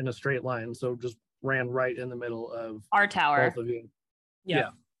 just in a straight line. So just ran right in the middle of Our tower. both of you. Yeah.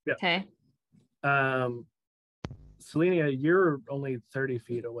 Okay. Selenia, you're only 30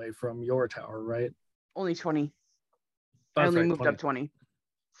 feet away from your tower, right? Only 20. Oh, I that's only right, moved 20. up 20.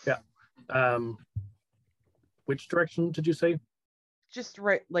 Yeah. Which direction did you say? Just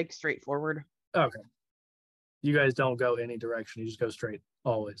right, like straightforward. Okay. You guys don't go any direction. You just go straight,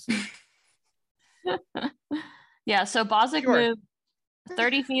 always. Yeah, so Bozic Sure. moved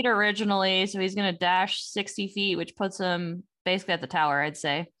 30 feet originally, so he's going to dash 60 feet, which puts him basically at the tower, I'd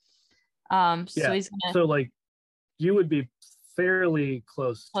say. So Yeah, he's going to So, like, you would be fairly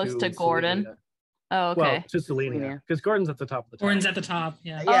close to Gordon. Selenia. Oh, okay. Well, to Selenia, Selenia. because Gordon's at the top of the tower. Gordon's at the top.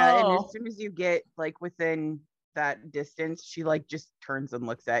 Yeah. Yeah, and Oh. as soon as you get like within that distance, she like just turns and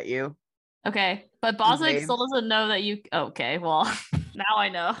looks at you. Okay, but Bozic waves. still doesn't know that you. Okay, well, now I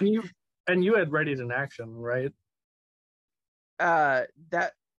know. And you had readied an action, right?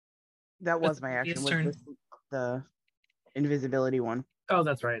 That was my His action. turn. Was the invisibility one. Oh,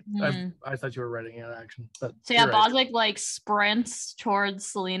 that's right. Hmm. I thought you were writing an action. But So yeah, you're right. Bozic like sprints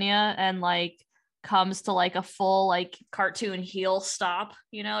towards Selenia and like comes to like a full like cartoon heel stop.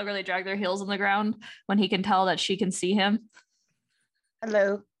 You know, where they drag their heels on the ground when he can tell that she can see him.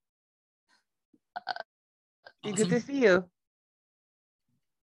 Hello. Good to Awesome. see you.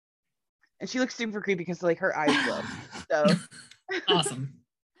 And she looks super creepy because like her eyes glow. So Awesome.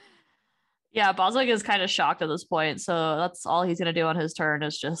 Yeah, Bozic is kind of shocked at this point, so that's all he's gonna do on his turn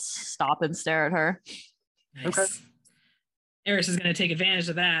is just stop and stare at her. Nice. Okay. Eris is going to take advantage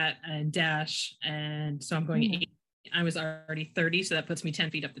of that and dash. And so I'm going Mhm. 8. I was already 30, so that puts me 10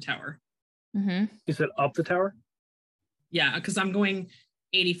 feet up the tower. Mm-hmm. You said up the tower? Yeah, because I'm going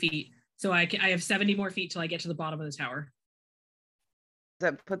 80 feet. So I have 70 more feet till I get to the bottom of the tower. does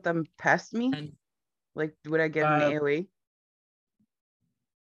that put them past me? And Like would I get an AoE?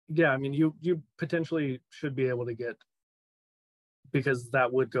 Yeah, I mean, you potentially should be able to get, because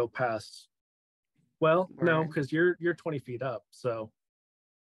that would go past. Well, no, Right. because you're 20 feet up, so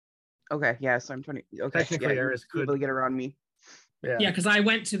Okay, yeah, so I'm 20. Okay, Technically, yeah, you're Eris could- able to get around me. yeah. yeah, because I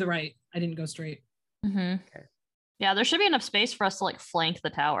went to the right. I didn't go straight. Mm-hmm. Okay. Yeah, there should be enough space for us to like flank the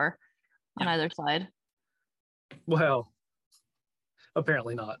tower on Yeah. either side. Well,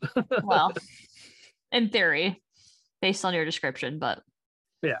 apparently not. Well, in theory, based on your description, but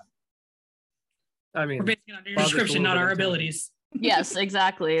I mean, We're basing it on your Bozic's a description, little not bit our intimidating. abilities. yes,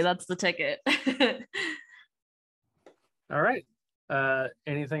 exactly. That's the ticket. all right.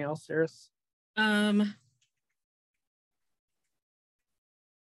 Anything else, Eris? No,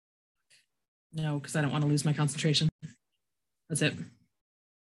 because I don't want to lose my concentration. That's it.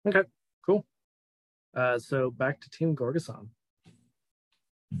 Okay, cool. So back to Team Gorgason.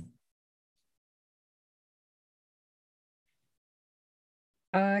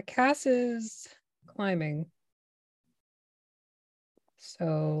 Cass is climbing.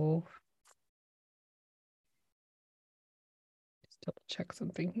 So just double check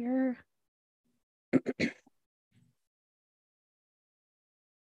something here.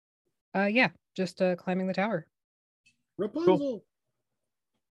 Yeah, just climbing the tower. Rapunzel.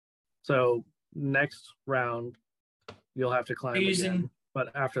 So next round, you'll have to climb Using- again,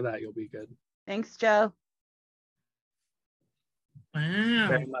 but after that, you'll be good. Thanks, Joe. Wow.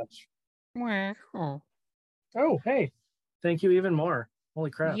 Very much. Wow. Oh, hey, thank you even more.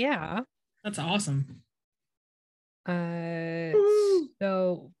 Holy crap. Yeah. That's awesome.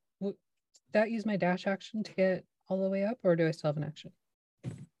 So that use my dash action to get all the way up, or do I still have an action?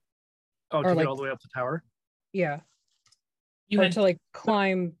 Oh, Or to like- get all the way up the tower? Yeah. You Or had to like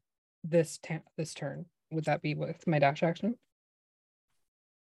climb this turn. Would that be with my dash action?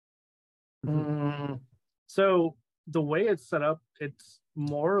 So the way it's set up, it's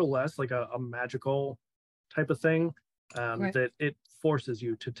more or less like a magical type of thing, Okay. that it forces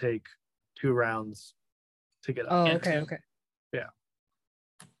you to take 2 rounds to get up. Oh, Yeah, okay, too. okay. that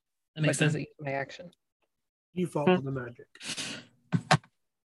But makes does sense. it use my action? You fall to the magic.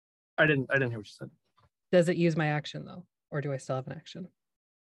 I didn't hear what you said. Does it use my action though? Or do I still have an action?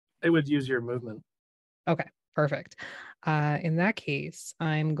 It would use your movement. Okay, perfect. In that case,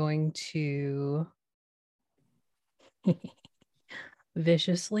 I'm going to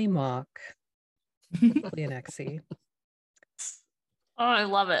viciously mock Leonexi. Oh, I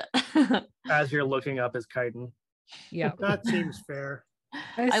love it. As you're looking up as Kaiden. Yeah. That seems fair.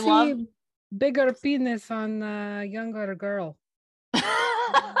 I see love- bigger penis on a younger girl.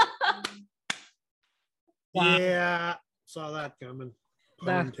 Wow. Yeah, saw that coming. Pun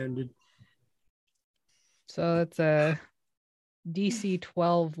That- intended. So it's a DC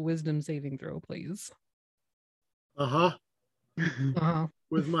 12 wisdom saving throw, please. Uh-huh. Uh-huh.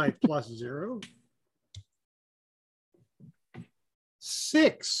 With my +0.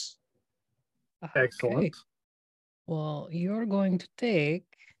 6. Excellent. Okay. Well, you're going to take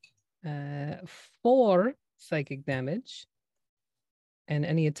 4 psychic damage. And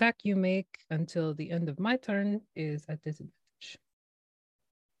any attack you make until the end of my turn is at disadvantage.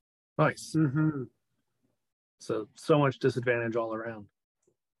 Nice. Mm-hmm. So much disadvantage all around.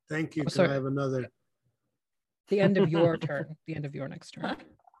 Thank you. Oh, Can sorry. I have another? The end of your turn. The end of your next turn.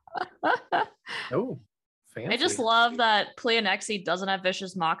 Oh, fancy. I just love that Pleonexi doesn't have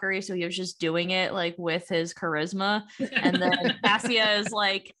vicious mockery, so he was just doing it like with his charisma. And then Cassia is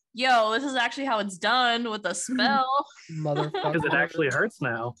like, yo, this is actually how it's done with a spell. Motherfucker. Because it actually hurts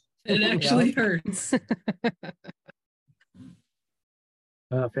now. It actually hurts.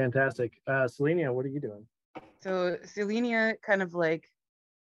 Fantastic. Selenia, what are you doing? So Selenia kind of like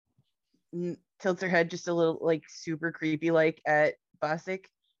tilts her head just a little, like super creepy, like at Bosik,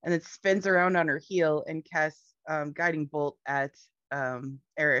 and then spins around on her heel and casts guiding bolt at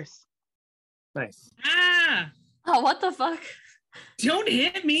Eris. Nice. Ah! Oh, what the fuck? Don't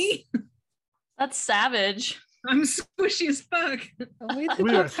hit me! That's savage. I'm squishy as fuck. We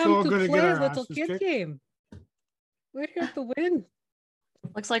We are have so come to gonna get play our little asses kid kicked. game. We're here to win.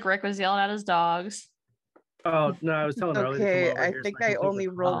 Looks like Rick was yelling at his dogs. Oh, no, I was telling Riley to come Okay, over I here think so I can take only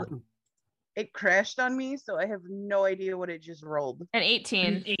the rolled. call. It crashed on me, so I have no idea what it just rolled. An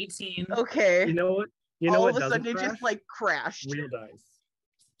 18. 18. Okay. You know what? You know All what of a doesn't sudden, it crash? just like crashed. Real dice.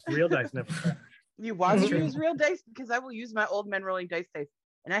 Real dice never crash. You want That's to true. use real dice? Because I will use my old men rolling dice,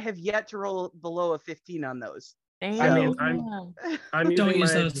 and I have yet to roll below a 15 on those. I mean, Damn. I'm Don't using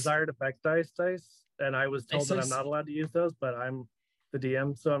use my those. desired effect dice, and I was told that I'm Dice. not allowed to use those, but I'm the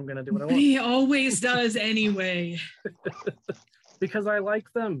DM, so I'm gonna do what I want He always does anyway. because I like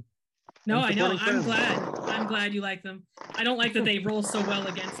them. No, I'm I know. supporting I'm friends. glad. I'm glad you like them. I don't like that they roll so well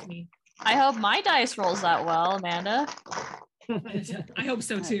against me. I hope my dice rolls that well, Amanda. I hope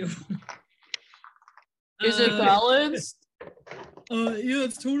so too. Is it balanced? Yeah,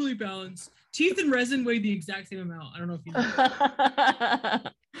 it's totally balanced. Teeth and resin weigh the exact same amount. I don't know if you know.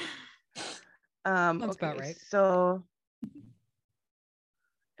 That's about right. So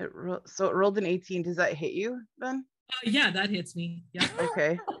it rolled an 18. Does that hit you then? Yeah, that hits me. Yeah.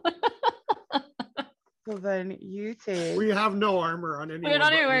 Okay. So then you take. We have no armor on anyone. We're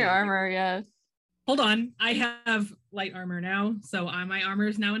not but even wearing me. armor, yeah. Hold on. I have light armor now, so my armor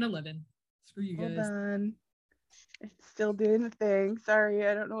is now an 11. Screw you Hold guys. on. It's still doing the thing. Sorry,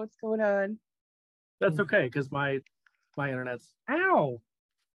 I don't know what's going on. That's okay, because my internet's ow.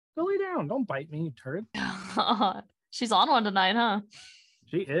 Go lay down. Don't bite me, you turd. She's on one tonight, huh?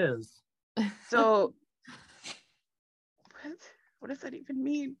 She is. So what does that even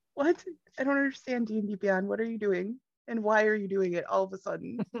mean? What? I don't understand D&D Beyond. What are you doing? And why are you doing it all of a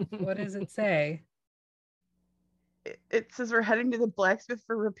sudden? What does it say? It says we're heading to the blacksmith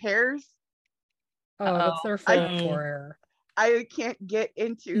for repairs. Oh, that's their Uh-oh. full error. I can't get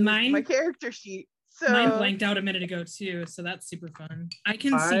into Mine- my character sheet. So Mine blanked out a minute ago too, so that's super fun. I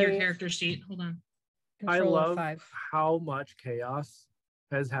can see your I- character sheet. Hold on. I Control of love 5. how much chaos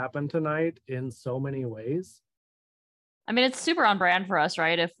has happened tonight in so many ways. I mean, it's super on brand for us,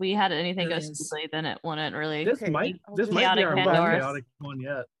 right? If we had anything It go is. smoothly, then it wouldn't really. This Okay, might I'll this just- might be our Chaotic most Pandaros. chaotic one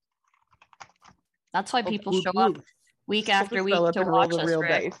yet. That's why Oh, people whoop, show up whoop. week Hold after the week spell up to and roll watch the us, real Rick.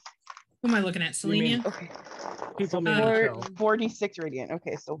 dice. Who am I looking at? You mean- Selenia? Okay. People may Uh, not Four, know. 46 radiant.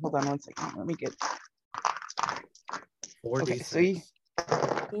 Okay, so hold on one second. Let me get. 4d6. Okay, so you.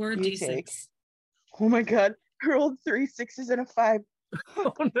 4d6. Oh my god! I rolled 3 6s and a 5.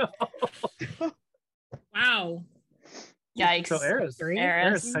 Oh no. Wow. Yikes. So Eris, Three?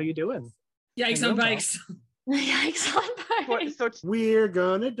 Eris, how you doing? Yikes on bikes. Yikes on bikes. So We're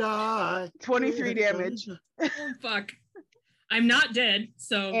gonna die. 23 We're gonna damage. die. Oh, fuck. I'm not dead,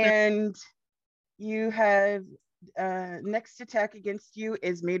 so And you have next attack against you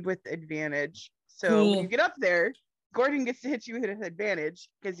is made with advantage. So when Cool. you get up there, Gordon gets to hit you with an advantage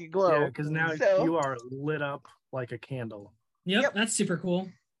because you glow. Yeah, because now So- you are lit up like a candle. yep, that's super cool.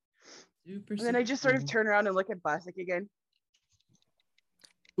 Super, And then I just sort of cool. turn around and look at Bosik again.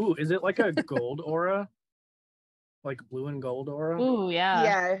 Ooh, is it like a gold aura? Like blue and gold aura? Ooh, yeah.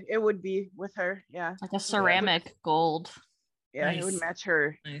 Yeah, it would be with her. Yeah. Like a ceramic gold. Yeah, it would Nice. match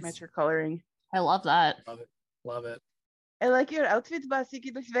her Nice. match her coloring. I love that. Love it. Love it. I like your outfit, Bosik.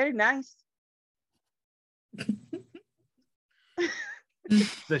 It looks very nice.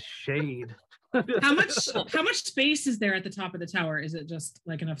 The shade. How much space is there at the top of the tower? Is it just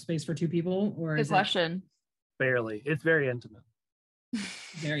like enough space for 2 people, or Good is it? question. Barely. It's very intimate.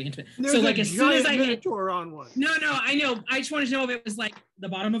 Very intimate. There's So a like as soon as I hit, minotaur on one. no, I know. I just wanted to know if it was like the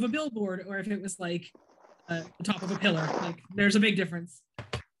bottom of a billboard or if it was like the top of a pillar. Like there's a big difference.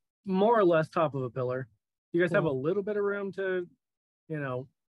 More or less top of a pillar. You guys have a Cool. little bit of room to,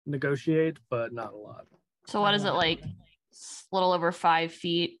 negotiate, but not a lot. So what is it like? A little over 5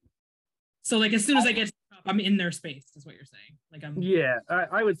 feet. So like as soon as I get to the top, I'm in their space, is what you're saying. Like I'm Yeah,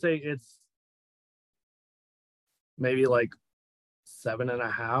 I would say it's maybe like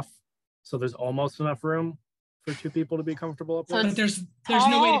 7.5. So there's almost enough room for 2 people to be comfortable up So there. but there's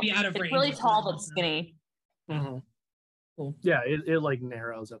no way to be out of It's range. really tall but skinny. Mm-hmm. Cool. Yeah, it like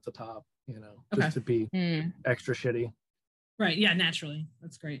narrows at the top, just Okay. to be Hmm. extra shitty. Right. Yeah, naturally.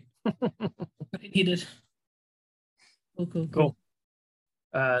 That's great. But I needed. Cool.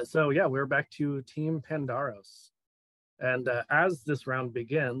 So yeah, we're back to Team Pandaros. And as this round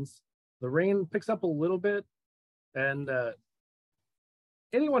begins, the rain picks up a little bit. And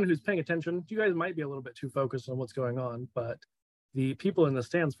anyone who's paying attention, you guys might be a little bit too focused on what's going on, but the people in the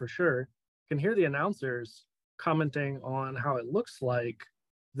stands for sure can hear the announcers commenting on how it looks like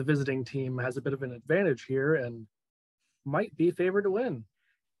the visiting team has a bit of an advantage here and might be favored to win.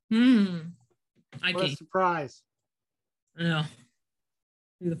 I What a can't. surprise. I know.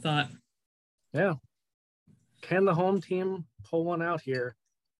 Who'd have thought? Yeah. Can the home team pull one out here?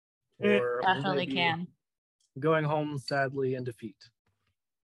 Or will they Definitely be can. going home sadly in defeat?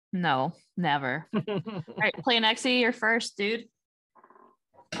 No, never. All right, play Nexi, you're first, dude.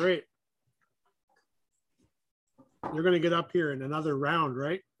 Great. You're going to get up here in another round,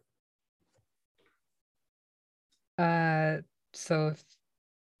 right? So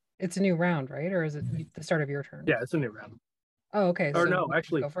it's a new round, right? Or is it the start of your turn? Yeah, it's a new round. Oh, okay. Or so no, you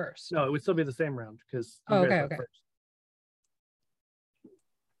actually, go first. no, it would still be the same round because you Oh, guys okay, went okay. first.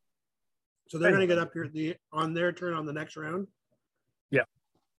 So they're going to get up here on their turn on the next round? Yeah.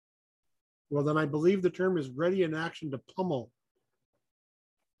 Well, then I believe the term is ready in action to pummel.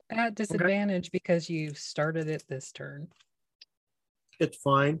 At disadvantage because you started it this turn. It's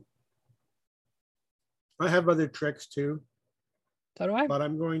fine. I have other tricks too. So do I. But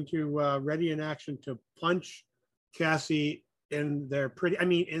I'm going to ready in action to punch Cassie in their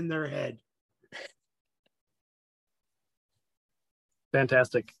in their head.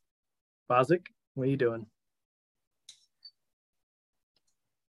 Fantastic. Bozic, what are you doing?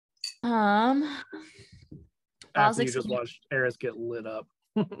 After you Bozic's just watched Eris get lit up.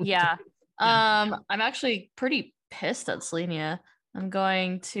 yeah. I'm actually pretty pissed at Selenia. I'm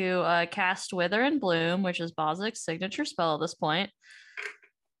going to cast Wither and Bloom, which is Bozic's signature spell at this point.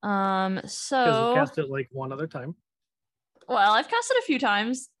 Because So you cast it like one other time. well, I've cast it a few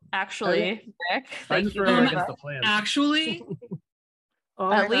times, actually, Rick. I Thank just you remember very against much. the plan. Actually, At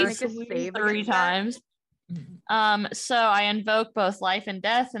Can I least make a save 3 against that? times. So I invoke both life and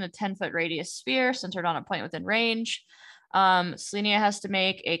death in a 10-foot radius sphere centered on a point within range. Selenia has to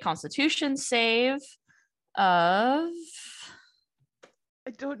make a constitution save of I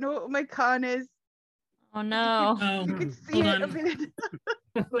don't know what my con is. oh no. oh, You can see hold it.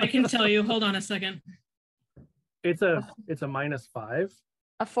 on. I can tell you. Hold on a second. It's a -5.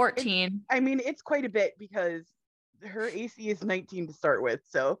 A 14. I mean, it's quite a bit because her AC is 19 to start with.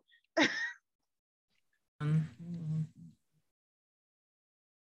 So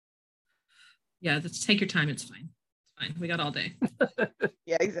Yeah, let's take your time. It's fine. It's fine. We got all day.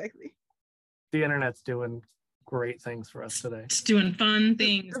 yeah, exactly. The internet's doing great things for us today. Just doing fun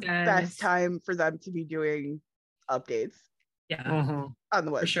things, The guys. best time for them to be doing updates Yeah, Mhm. on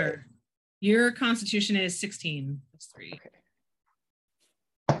the website. for sure. Your constitution is 16. That's 3. Okay.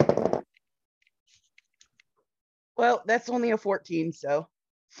 Well, that's only a 14, so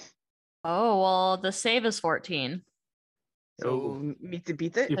Oh, well, the save is 14. meets it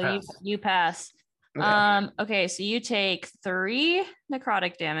beats it. You So pass. you pass. Okay. Okay, so you take 3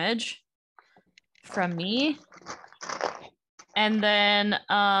 necrotic damage from me. And then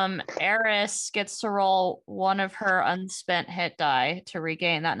Eris gets to roll one of her unspent hit die to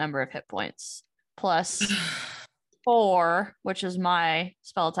regain that number of hit points. Plus 4, which is my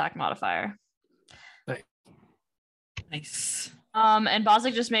spell attack modifier. Nice. And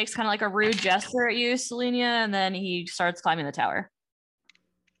Bozic just makes kind of like a rude gesture at you, Selenia, and then he starts climbing the tower.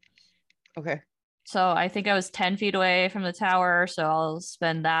 Okay. So I think I was 10 feet away from the tower, so I'll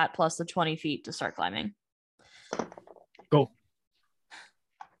spend that plus the 20 feet to start climbing. Go.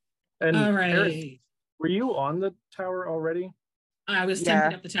 And All right. Eris, were you on the tower already? I was 10 Yeah.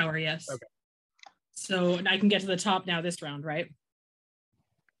 feet up the tower, yes. Okay. So I can get to the top now this round, right?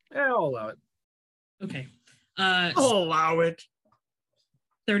 Yeah, I'll allow it. Okay. I'll allow it.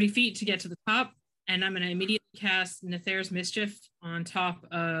 30 feet to get to the top, and I'm going to immediately cast Nether's Mischief on top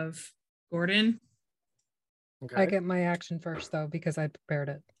of Gordon. Okay. I get my action first though because I prepared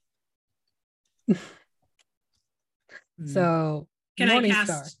it. So Can Morning I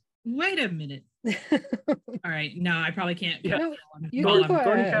cast? Star. Wait a minute. All right, no, I probably can't. Yeah. No, you Well, can go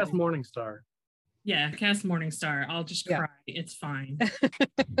Gordon ahead. cast Morningstar. Yeah, cast Morningstar. I'll just Yeah. cry. It's fine.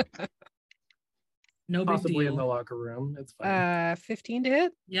 No big Possibly in the deal. locker room. It's fine. 15 to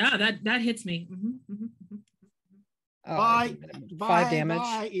hit. Yeah, that hits me. Oh, Bye. 5 damage.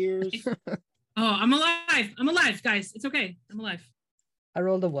 Bye, ears. Oh, I'm alive. I'm alive, guys. It's okay. I'm alive. I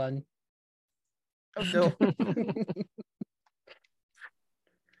rolled a 1. Oh, no.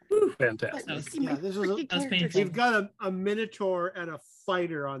 Fantastic. That was, Yeah, this was a, that was painful. we've got a Minotaur and a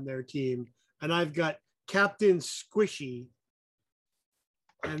fighter on their team, and I've got Captain Squishy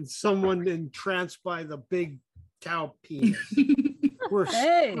and someone entranced by the big cow penis. We're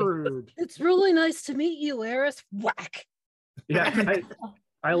Hey. screwed. It's really nice to meet you, Eris. Whack. Yeah,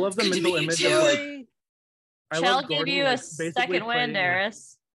 I love the Good to mental meet image you. of like. Sorry. I Shall love give Gordon, you a like, basically second wind, playing, like-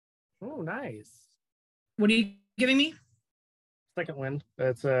 Eris. Oh, nice. What are you giving me? Second wind.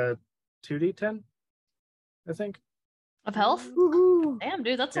 That's a 2d10, I think. Of health? Woohoo. Damn,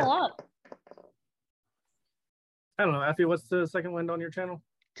 dude, that's Yeah. a lot. I don't know, Effie, what's the second wind on your channel?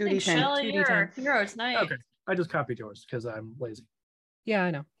 2d10. Shell, you're 2d10. a hero tonight. Okay, I just copied yours because I'm lazy. Yeah,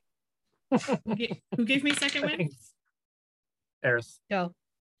 I know. Who gave me second win? Thanks. Eris, Go.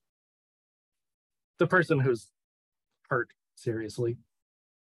 the person who's hurt seriously.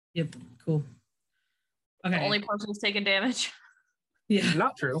 Yep, cool. The Okay. only person who's taking damage. Yeah.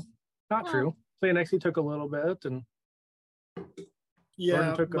 Not true. Not Well. true. Phoenixy took a little bit, and Yeah,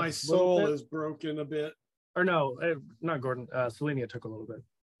 Gordon took a my little soul bit. is broken a bit. or no, not Gordon. Selenia took a little bit.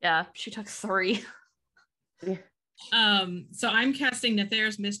 Yeah, she took 3. So I'm casting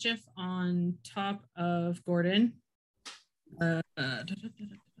Nether's Mischief on top of Gordon.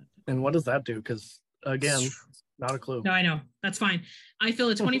 And what does that do? Because again, not a clue. No, I know. That's fine. I feel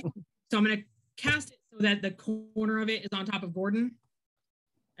a 20. So I'm going to cast it so that the corner of it is on top of Gordon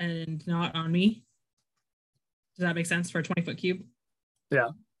and not on me. Does that make sense for a 20-foot cube? Yeah.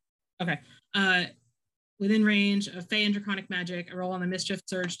 Okay. Within range of Fey and Draconic magic, I roll on the Mischief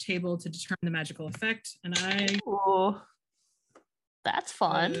Surge table to determine the magical effect. And I... Ooh. That's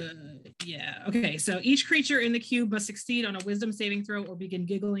fun. Yeah. Okay. So each creature in the cube must succeed on a Wisdom saving throw or begin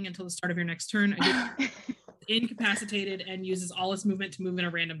giggling until the start of your next turn. Incapacitated and uses all its movement to move in a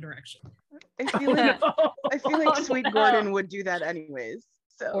random direction. I feel like, Oh, Sweet no. Gordon would do that anyways.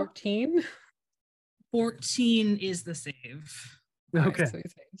 So 14. 14 is the save. Okay. So he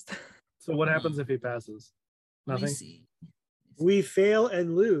saves. So what happens if he passes? Let me Nothing. see. We fail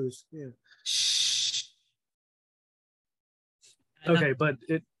and lose. Yeah. Shh. Okay, but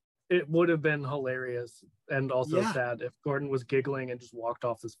it would have been hilarious and also Yeah. sad if Gordon was giggling and just walked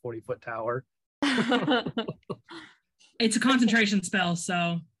off this 40-foot tower. It's a concentration spell,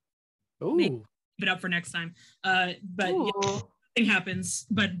 so Ooh. Maybe. keep it up for next time. But yeah, Ooh. nothing happens.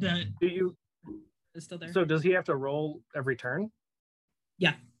 But the Do you? is still there. So does he have to roll every turn?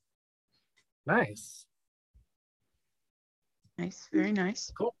 Yeah. Nice. nice, very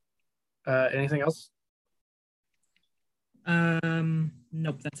nice. Anything else?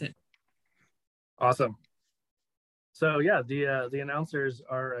 Nope, that's it. Awesome. So yeah, the announcers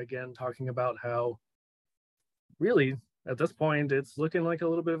are again talking about how really at this point it's looking like a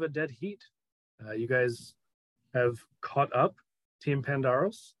little bit of a dead heat. You guys have caught up, Team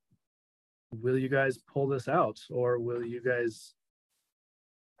Pandaros. Will you guys pull this out, or will you guys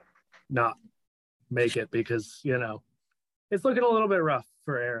not make it because it's looking a little bit rough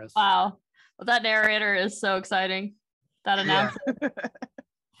for Eris? Wow. Well, that narrator is so exciting. That announcer.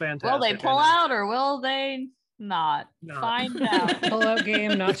 Fantastic. Will they pull And, out or will they not? Not. Find out. Pull-out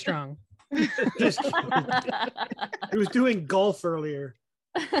game, not strong. Just, he was doing golf earlier.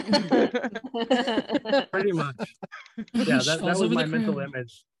 Pretty much. Yeah, that Falls was over my the mental crowd.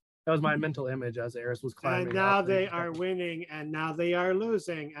 image. That was my mental image as Eris was climbing. And now up they and- are winning, and now they are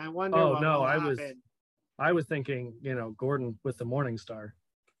losing. I wonder Oh, what no, will I was- happen. I was thinking, Gordon with the Morning Star.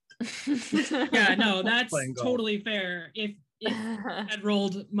 Yeah, no, that's Playing golf. totally fair. If I had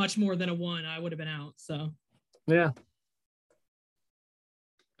rolled much more than a 1, I would have been out. So Yeah.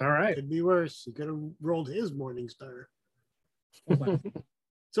 All right. Could be worse. He could have rolled his Morning Star. wow.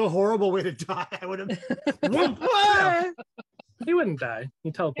 It's a horrible way to die. I would have. He wouldn't die.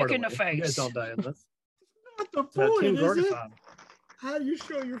 He teleported Kick in the away. You guys face. don't die in this. Not the Team point, is it? Gorgathon. How do you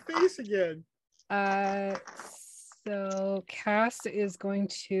show your face again? So Cass is going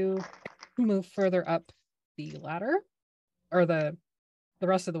to move further up the ladder, or the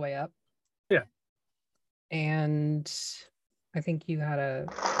rest of the way up. Yeah. And I think you had a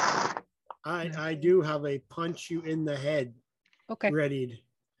I do have a punch you in the head readied.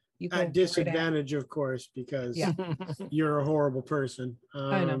 You go At right disadvantage, of course, because you're a horrible person.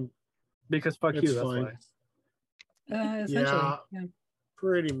 I know. Because fuck you, that's fine. why. Essentially, yeah.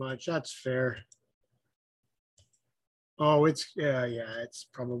 Pretty much. That's fair. Oh, it's it's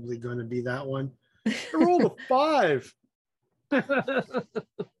probably going to be that one. I rolled a 5. Doing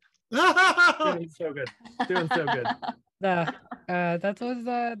so good. Doing so good.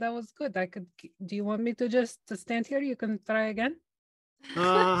 That was good. I could. Do you want me to just stand here? You can try again.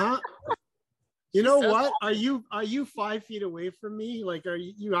 You know what? Are you 5 feet away from me? Like,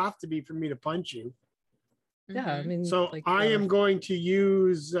 you have to be for me to punch you? Yeah, I mean. So like, I am going to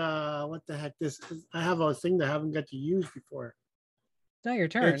use what the heck? I have a thing that I haven't got to use before. It's not your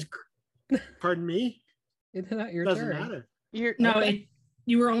turn. Pardon me. It's not your Doesn't turn. matter. You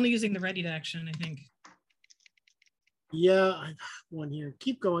were only using the ready to action, I think. Yeah, I have one here.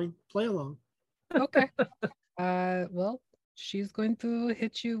 Keep going. Play along. Okay. Well, she's going to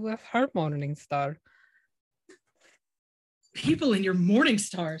hit you with her Morning Star. People in your Morning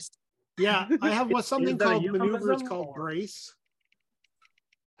Stars. Yeah, I have something called maneuver. It's called brace.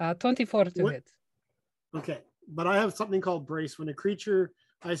 24 to hit. Okay, but I have something called brace. When a creature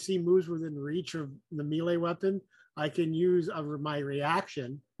I see moves within reach of the melee weapon, I can use my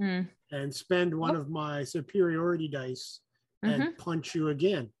reaction and spend one of my superiority dice and punch you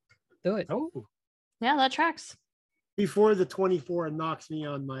again. Do it. Oh, yeah, that tracks. Before the 24 knocks me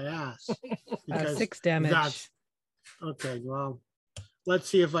on my ass. 6 damage. Okay, well, let's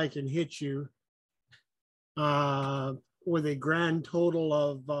see if I can hit you with a grand total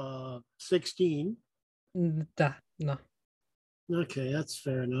of 16. No. Okay, that's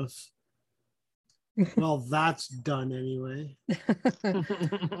fair enough. Well, that's done anyway.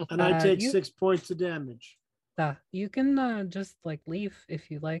 And I take 6 points of damage. You can just like leave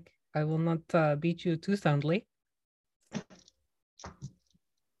if you like. I will not beat you too soundly.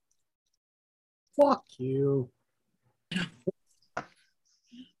 Fuck you.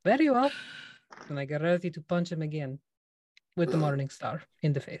 Very well. And I get ready to punch him again with the Morning Star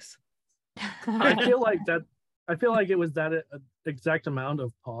in the face. I feel like it was that exact amount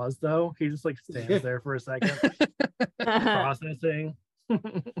of pause, though. He just like stands there for a second, processing.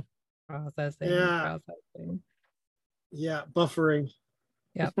 Processing. Yeah, buffering.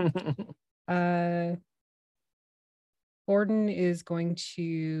 Yep. Gordon is going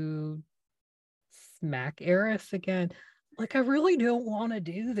to smack Eris again. Like, I really don't want to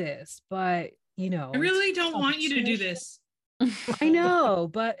do this, but you know, I really don't want you to do this. I know,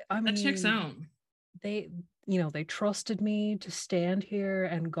 but I mean, that checks out. They trusted me to stand here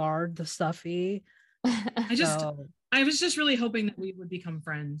and guard the stuffy. I was just really hoping that we would become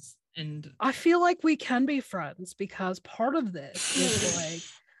friends, and I feel like we can be friends because part of this is like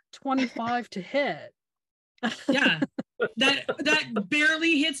 25 to hit. Yeah, that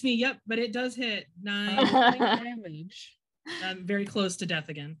barely hits me. Yep, but it does hit 9 damage. I'm very close to death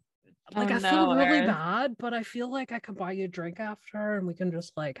again. Like, I feel really bad, but I feel like I can buy you a drink after and we can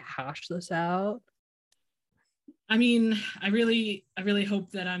just like hash this out. I mean, I really hope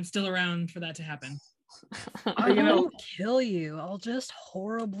that I'm still around for that to happen. I won't kill you. I'll just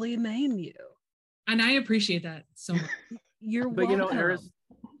horribly maim you. And I appreciate that so much. You're welcome. But Eris,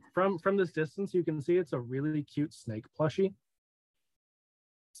 from this distance, you can see it's a really cute snake plushie.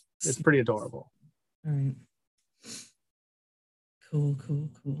 It's pretty adorable. All right. Cool.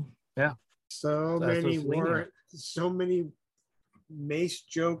 Yeah. So many mace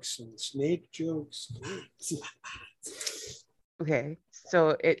jokes and snake jokes. Okay,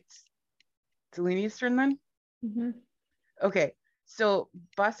 so it's Selenia's turn then? Mm-hmm. Okay, so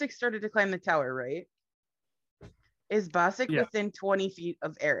Bostic started to climb the tower, right? Is Bostic within 20 feet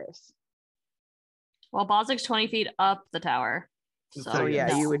of Eris? Well, Bozik's 20 feet up the tower. So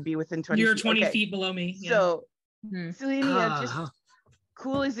yeah, you would be within 20 You're feet. 20 feet below me. Yeah. So Selenia, just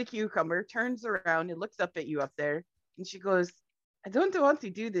cool as a cucumber, turns around and looks up at you up there, and she goes, I don't want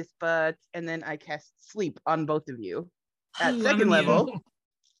to do this, but... And then I cast sleep on both of you at second level.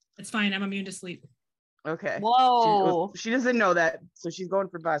 It's fine. I'm immune to sleep. Okay. Whoa. She doesn't know that, so she's going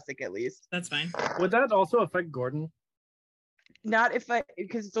for Bostic at least. That's fine. Would that also affect Gordon? Not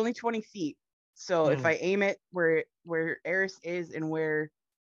because it's only 20 feet. So if I aim it where Eris is and where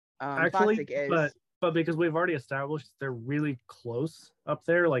Bostic is. But because we've already established they're really close up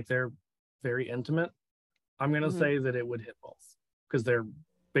there, like they're very intimate, I'm going to say that it would hit both because they're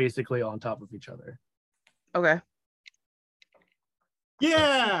basically on top of each other. Okay.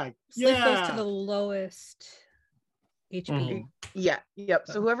 Yeah. Sleep goes to the lowest HP. Yeah, yep.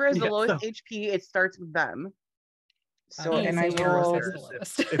 So whoever has the Yeah, lowest so- HP, it starts with them. So, Okay, and so I yours roll. is the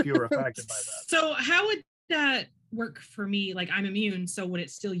lowest. if you were affected by that. So how would that work for me? Like I'm immune, so would it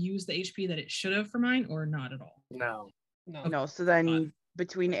still use the HP that it should have for mine, or not at all? No. No. No, so then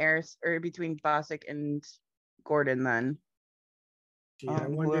between Eris or between Bosick and Gordon, then Gee, I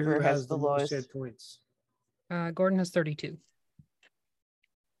wonder whoever who has has the the most lowest. hit points. Gordon has 32.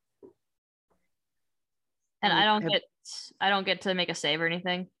 And I Have- don't get to make a save or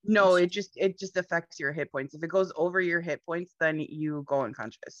anything. No, it just affects your hit points. If it goes over your hit points, then you go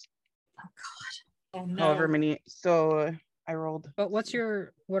unconscious. Oh no. However many. So I rolled. But what's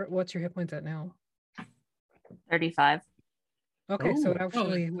your hit points at now? 35. Okay, so it Oh.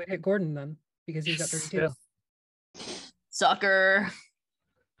 actually would hit Gordon then because he's got 32. Yeah. Sucker.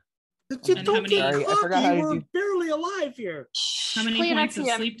 Just And how don't many- get Sorry, I forgot cocky. how to We're do- barely alive here. How many Clean points up of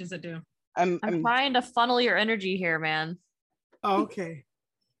the- sleep does it do? I'm trying to funnel your energy here, man. Oh, okay.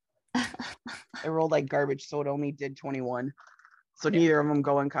 I rolled like garbage, so it only did 21. So neither of them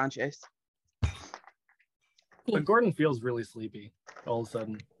go unconscious. But Gordon feels really sleepy all of a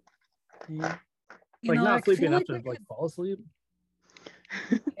sudden. You Like know, I not sleepy feel enough like to like fall asleep.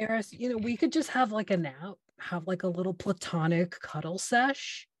 Eris, we could just have like a nap, have like a little platonic cuddle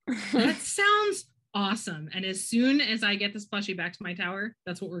sesh. That sounds awesome. And as soon as I get this plushie back to my tower,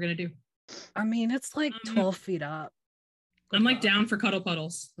 that's what we're gonna do. I mean, it's like 12 feet up. I'm like down for cuddle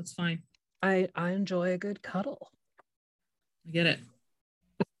puddles. That's fine. I enjoy a good cuddle. I get it.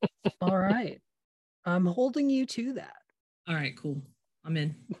 All right. I'm holding you to that. All right, cool. I'm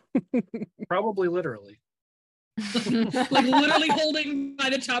in. Probably literally. Like literally holding by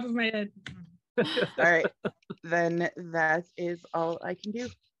the top of my head. All right. Then that is all I can do.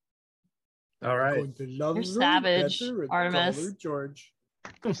 All right. Going to love You're her savage, better and Artemis. call her George.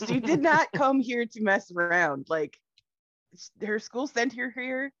 She did not come here to mess around. Like her school sent her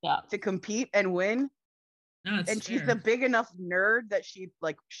here Yeah. to compete and win. No, it's And she's fair. a big enough nerd that she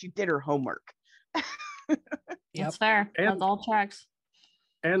did her homework. That's fair. And- That's all tracks.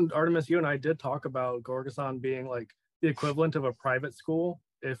 And Artemis, you and I did talk about Gorgason being like the equivalent of a private school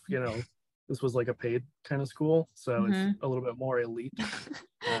if, this was like a paid kind of school. So it's a little bit more elite. This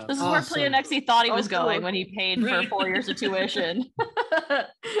is where Awesome. Pleonexy thought he was Also- going when he paid for Right. 4 years of tuition.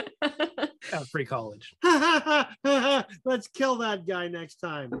 Yeah, free college. Let's kill that guy next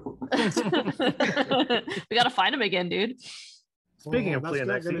time. We gotta find him again, dude. Speaking of that's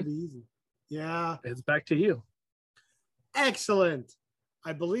not going to Pleonexy, be easy. Yeah, it's back to you. excellent.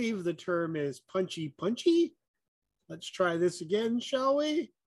 I believe the term is punchy. Let's try this again, shall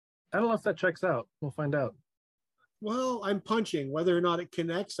we? I don't know if that checks out. We'll find out. Well, I'm punching. Whether or not it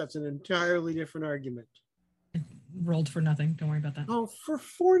connects, that's an entirely different argument. Rolled for nothing. Don't worry about that. Oh, for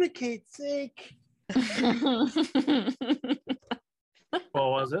fornicate's sake. What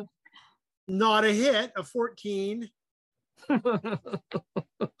was it? Not a hit, a 14.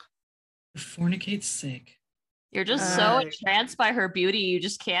 Fornicate's sake. You're just so Uh, entranced by her beauty, you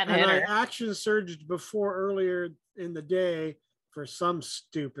just can't And hit I her. action surged before earlier in the day for some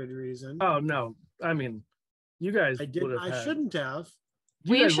stupid reason. Oh no! I mean, you guys I did. would have. I had, shouldn't have.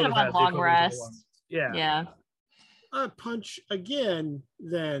 you We guys should would have had the long equivalent of a rest. long rest. Yeah. Yeah. I punch again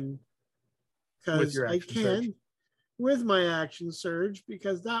then With because your I action can surge. with my action surge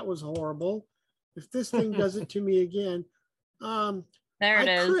because that was horrible. If this thing does it to me again, There it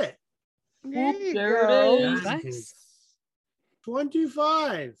I is. crit There you There it go. is. Nice.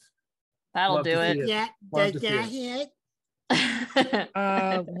 25. That'll Love to do see it. it. Yeah, Love does to see that it.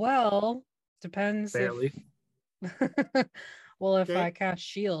 hit? Well, depends Barely. if well, if Okay. I cast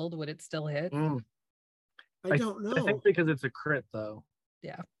shield, would it still hit? Mm. I don't know. I think because it's a crit though.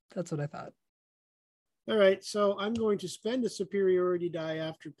 That's what I thought. All right, so I'm going to spend a superiority die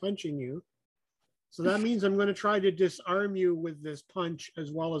after punching you. So that means I'm going to try to disarm you with this punch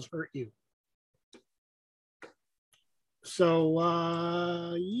as well as hurt you.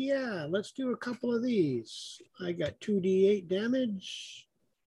 So, yeah, let's do a couple of these. I got 2d8 damage.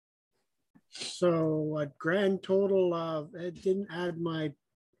 So a grand total of, it didn't add my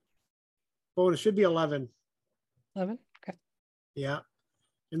bonus, should be 11. 11. Okay. Yeah.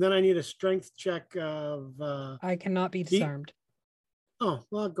 And then I need a strength check of, I cannot be disarmed. oh,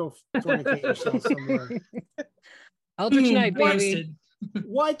 well, go fornicate yourself somewhere. Eldritch Boom, Knight, baby. roasted.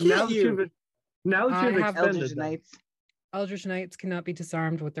 Why Now can't that you? now that you've I have expended Eldritch them. Knights. Eldritch Knights cannot be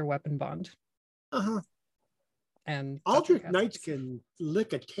disarmed with their weapon bond. Uh-huh. And that's Aldrich what Knights casts it. can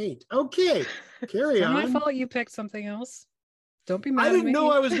lick a taint. Okay, carry It's not my on. fault you picked something else. Don't be mad I at didn't me.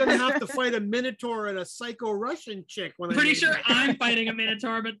 know I was going to have to fight a Minotaur and a psycho Russian chick. When Pretty I sure I'm fighting a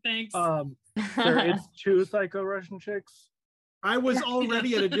Minotaur, but thanks. Sir, it's 2 psycho Russian chicks. I was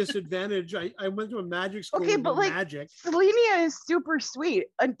already at a disadvantage. I went to a magic school. Okay, with but like magic. Selenia is super sweet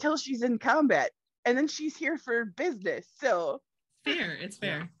until she's in combat, and then she's here for business. So Fair. It's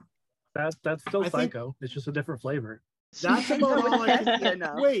fair. That's still I think- psycho. It's just a different flavor. That's she's about all I sassy can.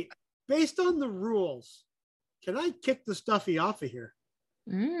 enough. Wait, based on the rules, can I kick the stuffy off of here?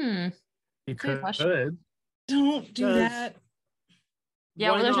 Mm. You Good could. question. Don't do Does- that. Yeah,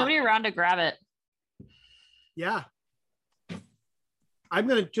 Why well, there's not? nobody around to grab it. Yeah. I'm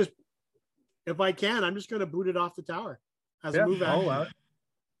gonna just, if I can, I'm just gonna boot it off the tower as a move I'll action. allow it.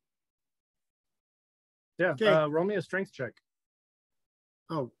 Yeah, Okay. roll me a strength check.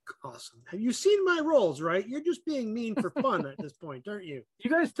 Oh, awesome. Have you seen my rolls, right? You're just being mean for fun at this point, aren't you? You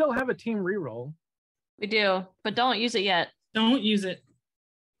guys still have a team reroll. We do, but don't use it yet. Don't use it.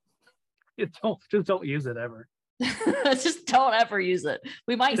 You don't use it ever. Just don't ever use it.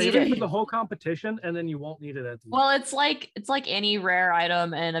 We might Save need it for it. the whole competition, and then you won't need it at the end. Well, it's like any rare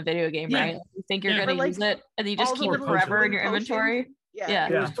item in a video game, Yeah. right? You think you're Yeah. gonna But, like, use it, and you just all keep the it little forever in your potions? inventory. Yeah. Yeah. Yeah,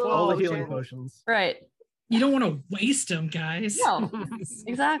 There's all the 12 healing potions. potions. Right. You don't want to waste them, guys. No,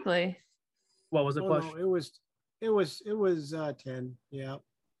 exactly. What was it, Oh, Plush? no, it was 10. Yeah.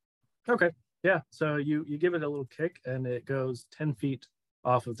 Okay. Yeah. So you give it a little kick, and it goes 10 feet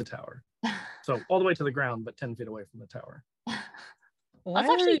off of the tower. So all the way to the ground, but 10 feet away from the tower. Why That's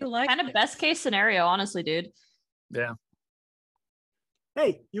are actually you like kind of best case scenario, honestly, dude. Yeah.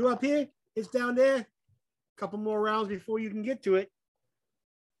 Hey, you up here? It's down there. Couple more rounds before you can get to it.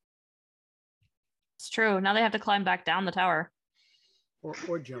 It's true. Now they have to climb back down the tower.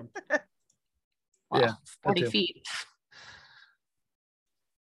 Or jump. Wow, Yeah, that 40 too. feet.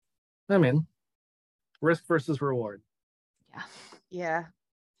 I mean, risk versus reward. Yeah. Yeah.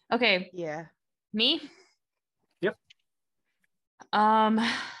 Okay, Yeah. me? Yep.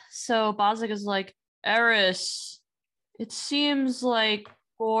 So Bozic is like, Eris, it seems like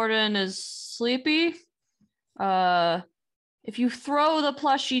Gordon is sleepy. If you throw the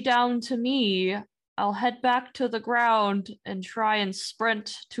plushie down to me, I'll head back to the ground and try and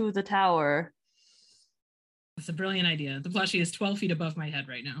sprint to the tower. That's a brilliant idea. The plushie is 12 feet above my head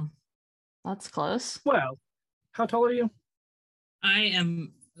right now. That's close. Well, how tall are you? I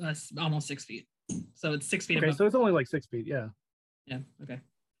am almost 6 feet. So it's 6 feet Okay, above. so it's only like 6 feet. Yeah. Yeah, okay.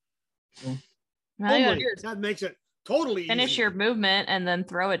 All you gotta Holy, do is that makes it totally finish easy. your movement and then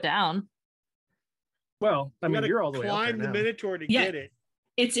throw it down. Well, I You mean, gotta you're all the way up there climb the now. Minotaur to Yeah. get it.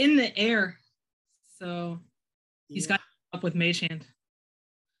 It's in the air. So he's Yeah. got up with Mage Hand.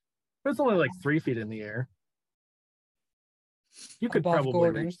 It's only like 3 feet in the air. You could Above probably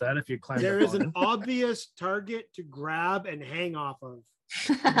Gordon. reach that if you climbed There up is on an it. obvious target to grab and hang off of.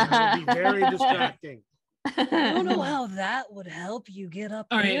 That would be very distracting. I don't know how that would help you get up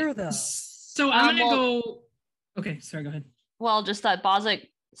All right. there, though. So I'm gonna well- go. Okay, sorry, go ahead. Well, just that Bozic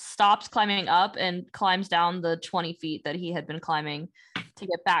stops climbing up and climbs down the 20 feet that he had been climbing to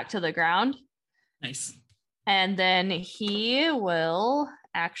get back to the ground. Nice. And then he will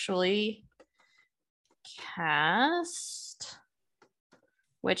actually cast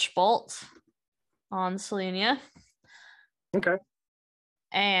Witch Bolt on Selenia. Okay.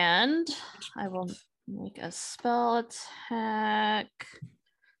 And I will make a spell attack.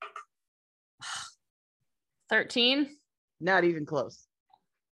 13. Not even close.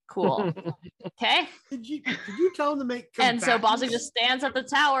 Cool. Okay. Did you tell him to make And so Bozic combatants? just stands at the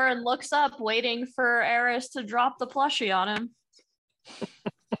tower and looks up, waiting for Eris to drop the plushie on him.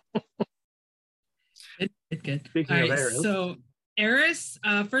 Good. Speaking All of right, Eris. so Eris,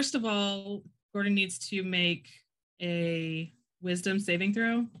 first of all, Gordon needs to make a wisdom saving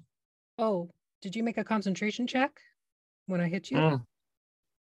throw. Oh, did you make a concentration check when I hit you?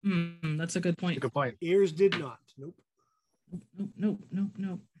 That's a good point. Good point. Ears did not. Nope.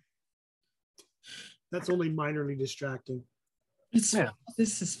 Nope. That's only minorly distracting. It's Yeah.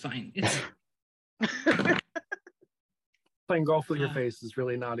 This is fine. It's Playing golf with your face is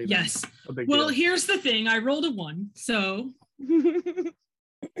really not even yes. a big Well, deal. here's the thing. I rolled a 1, so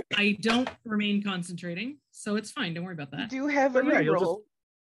I don't remain concentrating, so it's fine. Don't worry about You that. do have a But yeah, you'll just- reroll.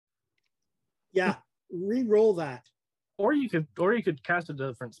 Yeah. Re-roll that. Or you could cast a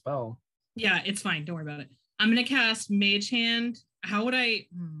different spell. Yeah, it's fine. Don't worry about it. I'm gonna cast Mage Hand. How would I?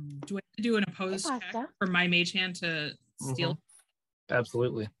 Do I have to do an opposed check pasta. for my Mage Hand to steal?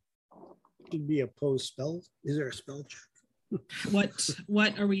 Absolutely. Could be opposed spell. Is there a spell check?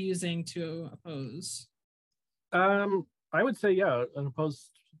 What are we using to oppose? I would say, yeah, an opposed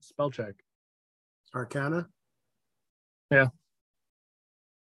spell check. Arcana? Yeah.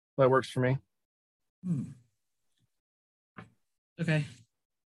 That works for me. Okay.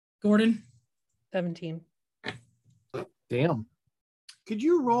 Gordon? 17. Damn. Could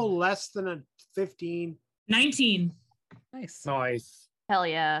you roll less than a 15? 19. Nice. Nice. Hell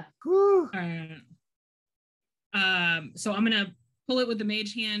yeah. Whew. All right. So I'm gonna pull it with the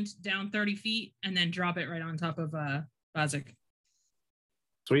mage hand down 30 feet and then drop it right on top of Bazik.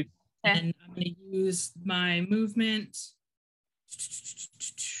 Sweet. And I'm gonna use my movement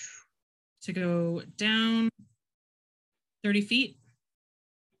to go down 30 feet.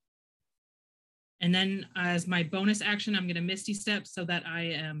 And then as my bonus action, I'm gonna Misty Step so that I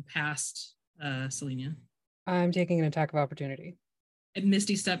am past Selenia. I'm taking an attack of opportunity. And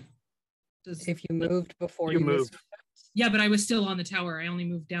Misty Step does, If you moved before You you moved. yeah, but I was still on the tower. I only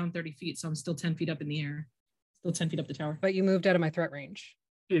moved down 30 feet, so I'm still 10 feet up in the air. Still 10 feet up the tower. But you moved out of my threat range.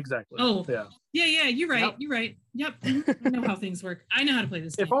 Exactly. Oh. Yeah. Yeah, you're right. Yep. You're right. Yep. I know how things work. I know how to play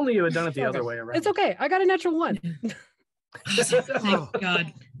this game. If only you had done it the Okay. other way around. It's okay. I got a natural 1. Thank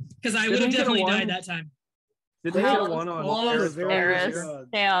God. Because I would Didn't have he get a definitely one? died that time. Did they get a Wow. one on Close, Eris Golf? Eris. God.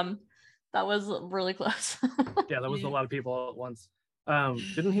 Damn. That was really close. Yeah, that was Yeah. a lot of people at once.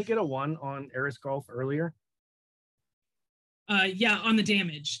 Didn't he get a 1 on Eris Golf earlier? Yeah, on the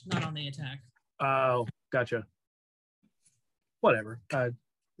damage, not on the attack. Oh, gotcha. Whatever.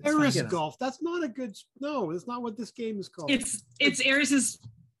 Eris you know. golf. That's not a good. No, that's not what this game is called. It's Eris's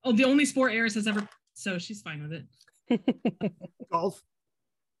the only sport Eris has ever, so she's fine with it. golf.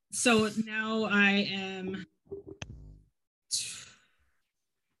 So now I am.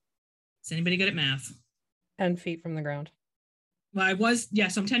 Is anybody good at math? 10 feet from the ground. Well, I was, yeah,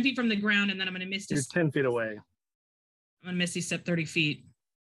 so I'm 10 feet from the ground, and then I'm going to Misty You're 10 feet away. I'm going to Misty Step 30 feet.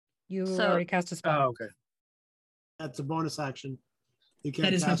 You So- already cast a spell. Oh, okay. That's a bonus action. You can't.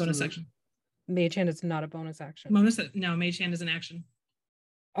 That is my cast bonus it. action. Mage hand is not a bonus action. No, Mage Hand is an action.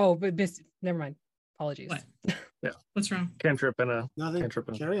 Oh, but never mind. Apologies. What? What's wrong? Cantrip and a Nothing. cantrip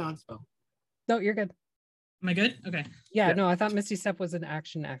and Carry on. spell. No, you're good. Am I good? Okay. Yeah, Yeah. no, I thought Misty Step was an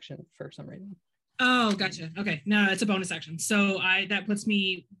action for some reason. Oh, gotcha. Okay. No, it's a bonus action. So that puts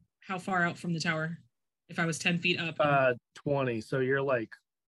me how far out from the tower? If I was 10 feet up. 20. So you're like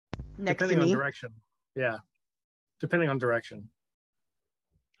Next to depending on me. direction. Yeah. Depending on direction.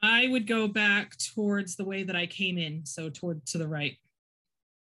 I would go back towards the way that I came in. So to the right.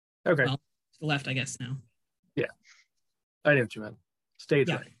 Okay. Well, to the left, I guess now. I knew what you meant. Stage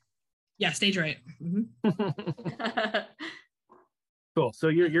Yeah. right. Yeah, stage right. Mhm. Cool. So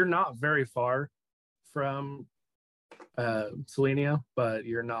you're not very far from Selenia, but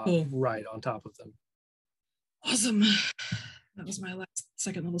you're not Cool. right on top of them. Awesome. That was my last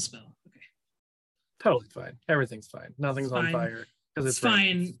second level spell. Okay. Totally fine. Everything's fine. Nothing's on Fine. fire because It's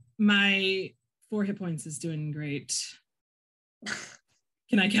fine. My 4 hit points is doing great.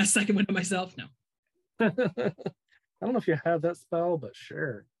 Can I cast second wind on myself? No. I don't know if you have that spell, but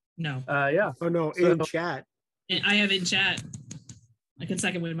sure. No. Yeah. Oh no, So- in chat. I have it in chat. I can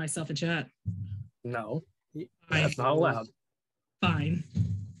second wind myself in chat. No, Fine. that's not allowed. Fine.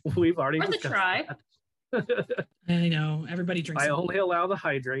 We've already Worth a discussed try. that. I know. Everybody drinks. I some- only allow the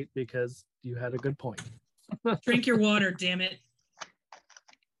hydrate because you had a good point. Drink your water, damn it.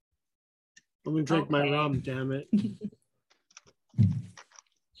 Let me drink my Okay. rum. Damn it.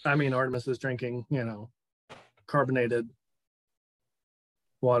 I mean, Artemis is drinking, carbonated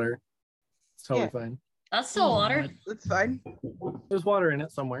water. It's totally fine. That's still water. That's fine. There's water in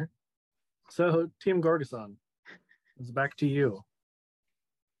it somewhere. So, Team Gorgason, it's back to you.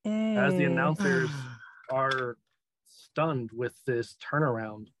 As the announcers are stunned with this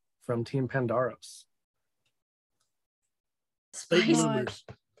turnaround from Team Pandaros. Late Spice. bloomers.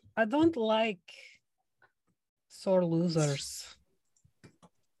 I don't like sore losers.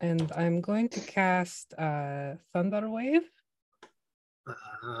 And I'm going to cast Thunder Wave.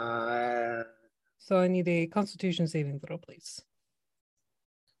 So I need a Constitution saving throw, please.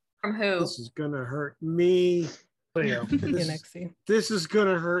 From who? This is gonna hurt me. There you This, Yanexi. this is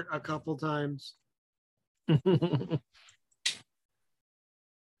gonna hurt a couple times. go.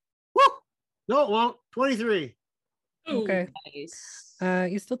 Woo! No, it won't. 23. Oh, Okay. Nice.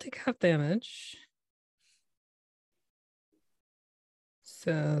 You still take half damage.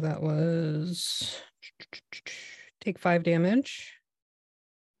 So that was take 5 damage.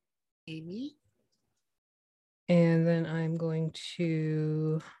 Amy? And then I'm going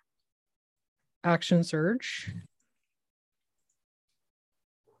to action surge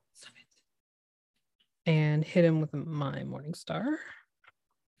Stop it. and hit him with my Morning Star.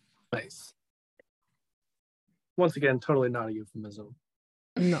 Nice. Once again, totally not a euphemism.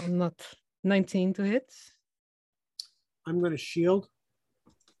 No, not 19 to hit. I'm gonna shield.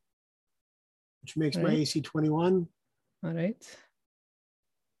 which makes my Right. AC 21. All right.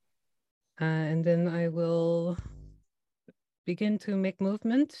 And then I will begin to make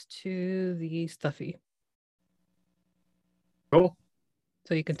movement to the stuffy. Cool.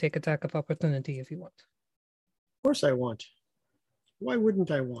 So you can take attack of opportunity if you want. Of course I want. Why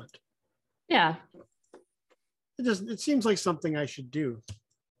wouldn't I want? Yeah. It seems like something I should do.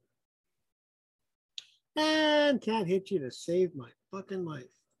 And can't hit you to save my fucking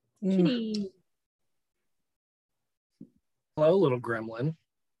life. Mm. Hello, little gremlin.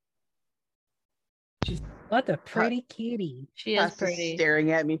 What a pretty kitty. She is Cass pretty.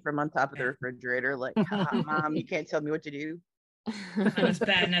 staring at me from on top of the refrigerator, like, Mom, you can't tell me what to do. I was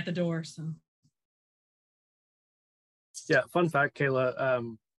batting at the door, so Yeah, fun fact,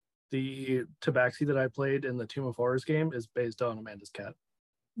 Kayla. The Tabaxi that I played in the Tomb of Horrors game is based on Amanda's cat.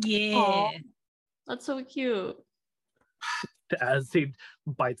 yeah. Aw. That's so cute. As he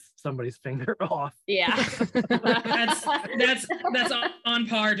bites somebody's finger off. Yeah. That's on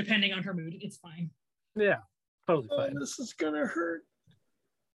par depending on her mood. It's fine. Yeah, totally Oh, fine. this is gonna hurt.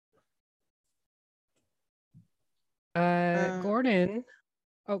 Gordon.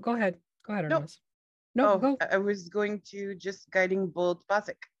 Oh, go ahead. Go ahead, Nope. Artemis. No, go. I was going to just guiding bolt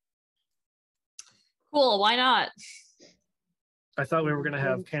Basic. Cool. Why not? I thought we were gonna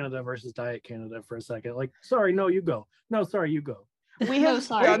have Canada versus Diet Canada for a second. Like, sorry, no, you go. No, sorry, you go. We No, have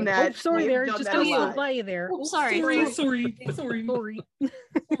sorry. done that. Oh, sorry We've there. done Just that gonna a you. lot. slip by there. Oh, sorry. Sorry.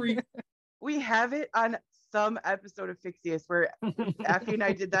 Sorry. We have it on some episode of Fixius where Effie and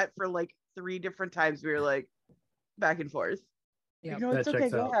I did that for like 3 different times. We were like back and forth. Yep. You know, it's That okay.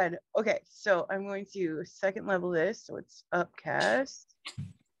 checks Go out. ahead. Okay, so I'm going to second level this, so it's upcast. Of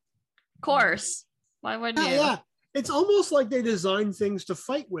course. Why wouldn't you? Yeah. It's almost like they designed things to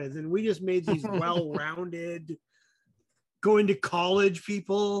fight with, and we just made these well-rounded, going to college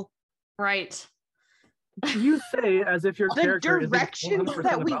people. Right. You say as if your The character isn't directions 100%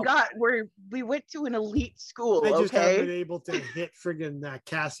 that we about- got were we went to an elite school. I just haven't been Okay, able to hit friggin'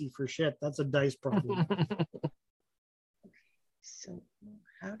 Cassie for shit. That's a dice problem. so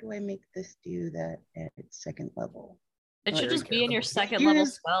how do I make this do that at its second level? It Oh, should there just we be in go. your second level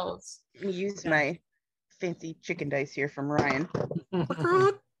Use- spells. Let me use my fancy chicken dice here from Ryan.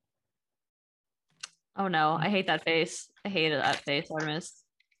 Oh no, I hate that face. I hated that face, Artemis.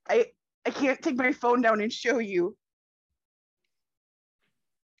 I can't take my phone down and show you.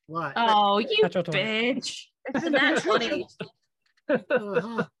 What? Oh, you Natural 20. bitch. It's a Nat natural 20.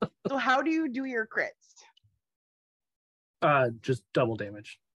 Uh-huh. So how do you do your crits? Just double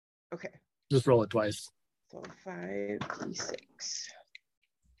damage. Okay, Just roll it twice. so 5d6.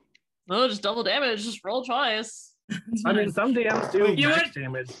 Oh, just double damage. Just roll twice. It's I mean, fine. some DMs do You know max what?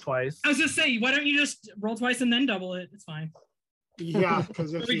 damage twice. I was gonna say, why don't you just roll twice and then double it? It's fine. Yeah,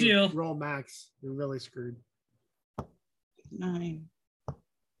 because if Big you deal. roll max, you're really screwed. 9.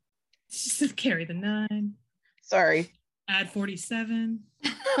 Just carry the 9. Sorry. Add 47.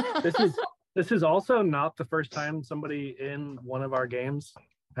 This is also not the first time somebody in one of our games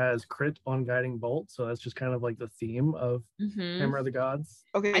has crit on guiding bolt, so that's just kind of like the theme of Mhm. Hammer of the Gods.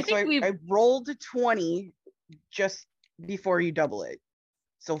 Okay, I so think I rolled a 20 just before you double it.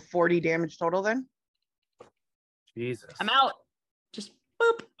 So 40 damage total then? Jesus. I'm out. Just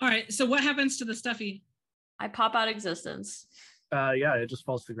boop. All right. So what happens to the stuffy? I pop out existence. Yeah, it just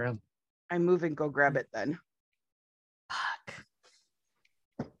falls to the ground. I move and go grab it then. Fuck.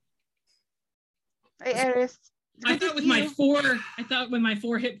 Hey, Eris. it's I good to thought with see my you.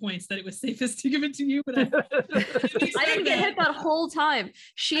 4 hit points that it was safest to give it to you, but I I didn't get hit that whole time.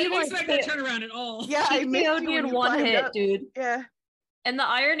 She didn't like expect that turnaround at all. Yeah, I she missed KO'd you me when in you one climbed hit, up. dude. Yeah, And the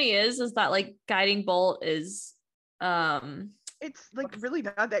irony is that like guiding bolt is it's like really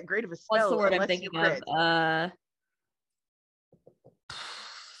not that great of a spell. what's the word I'm unless you thinking of? crit.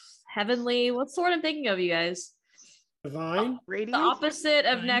 Heavenly. What's the word I'm thinking of, you guys? Divine? The Radiant? opposite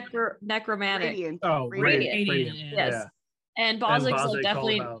of Fine. necromantic. Radiant. Oh, Radiant. radiant. Yeah. Yes. Yeah. And And Bozik's Bozik's like all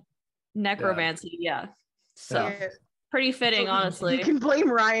definitely about- necromancy, yeah. So Yeah. pretty fitting, So honestly. You can blame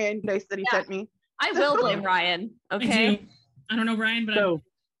Ryan, dice that he Yeah. sent me. I will blame Ryan. I Okay. do. I don't know Brian, but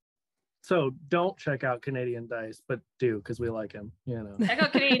So don't check out Canadian Dice, but do because we like him. You know. Check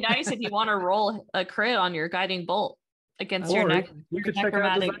out Canadian Dice if you want to roll a crit on your guiding bolt against your Or neck. you could check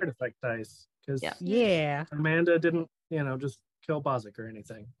out necromantic. Desired Effect Dice because Yeah. Yeah. Amanda didn't, just kill Bozic or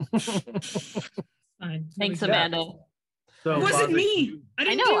anything. fine. Thanks, Yeah. Amanda. So It wasn't Bozic- me. I I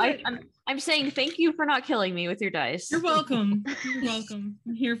didn't know. do it. I'm saying thank you for not killing me with your dice. You're welcome. You're welcome.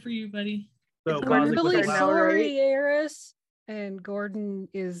 I'm here for you, buddy. So It's Bozic I'm was really Bozic allowed- now, sorry, Eris. And Gordon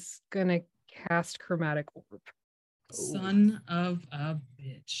is gonna cast chromatic orb. Son of a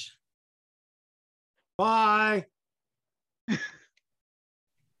bitch. Bye.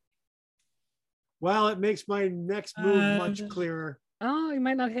 Well, it makes my next move much clearer. Oh, you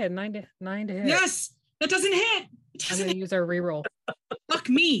might not hit. Nine to hit. Yes, that doesn't hit. I'm going to use our reroll. Fuck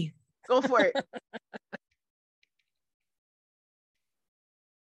me. Go for it.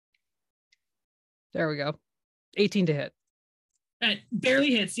 There we go. 18 to hit. That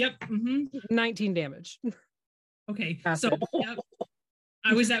barely hits. Yep. 19 damage. Okay. Acid. So yep.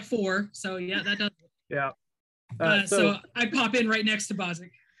 I was at 4. So yeah, that does. Yeah. So I pop in right next to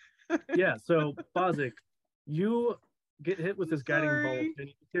Bozic. Yeah. So Bozic, you get hit with this guiding bolt, and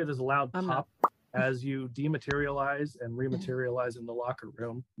you hear this loud pop as you dematerialize and rematerialize in the locker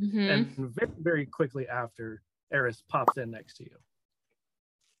room. And very, very quickly after, Eris pops in next to you.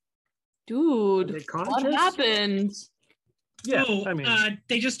 Dude, what happened? Yeah, oh, I mean,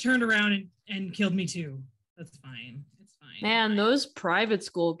 they just turned around and killed me too. That's fine. It's fine. Man, those private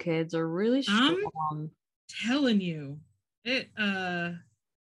school kids are really strong. Telling you, it that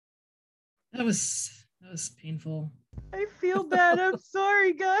was painful. I feel bad. I'm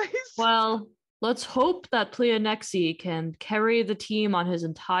sorry, guys. Well, let's hope that Pleonexi can carry the team on his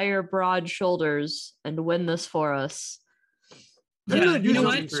entire broad shoulders and win this for us. Yeah, you know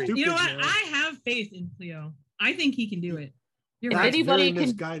what? You know what? I have faith in Cleo. I think he can do it. If anybody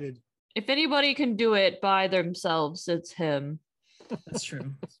can do it by themselves, it's him. That's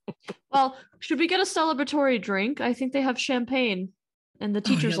true. Well, should we get a celebratory drink? I think they have champagne in the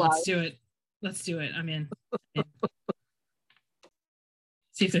teacher's lab. Let's do it. Let's do it. I'm in.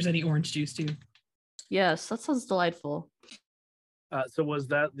 See if there's any orange juice too. Yes, that sounds delightful. So was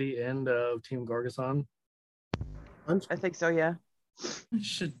that the end of Team Gorgason? I think so, yeah. I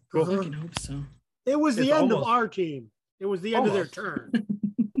should fucking hope so. It was the end of our team. It was the end of their turn.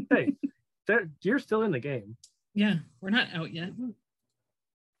 Hey, you're still in the game. Yeah, we're not out yet.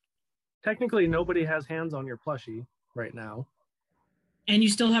 Technically, nobody has hands on your plushie right now. And you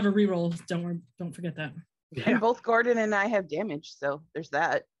still have a reroll. Don't forget that. Yeah. And both Gordon and I have damage, so there's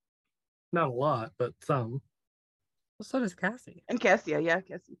that. Not a lot, but some. Well, so does Cassie. And Cassia, yeah,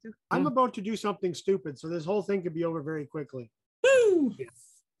 Cassie too. I'm about to do something stupid, so this whole thing could be over very quickly. Woo! Yes.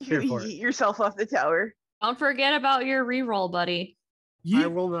 You eat yourself off the tower. Don't forget about your reroll, buddy. I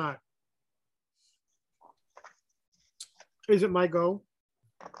will not. Is it my go?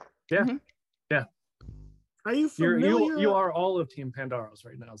 Yeah. Yeah. Are you familiar? You are all of Team Pandaros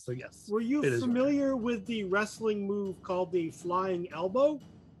right now, so yes. Were you familiar with the wrestling move called the flying elbow?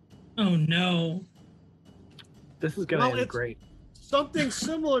 Oh no. This is gonna end great. Something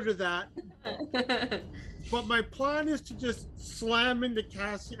similar to that. But my plan is to just slam into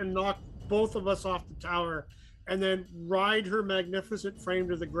Cassie and knock both of us off the tower and then ride her magnificent frame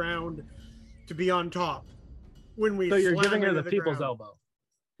to the ground to be on top. When we So you're giving her the people's elbow.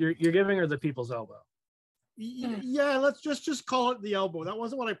 You're giving her the people's elbow. Yeah, let's just call it the elbow. That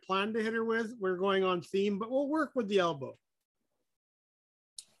wasn't what I planned to hit her with. We're going on theme, but we'll work with the elbow.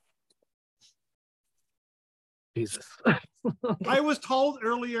 Jesus. I was told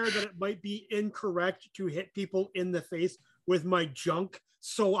earlier that it might be incorrect to hit people in the face with my junk,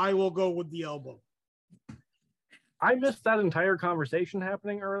 so I will go with the elbow. I missed that entire conversation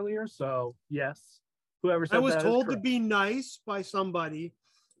happening earlier, so yes. Whoever said I was that told to be nice by somebody,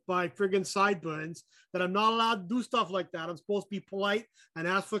 by friggin' sideburns, that I'm not allowed to do stuff like that. I'm supposed to be polite and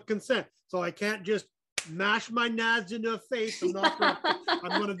ask for consent. So I can't just mash my nads in their face and knock her up.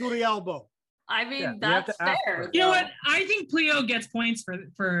 I'm going to do the elbow. I mean, that's fair. You know what? I think Cleo gets points for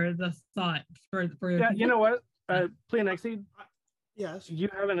the thought. For yeah, you know what? Pleonexi, yes, you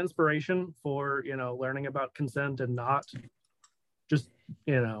have an inspiration for learning about consent and not just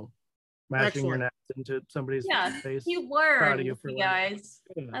mashing your nuts into somebody's face. You learn, Proud of you for guys.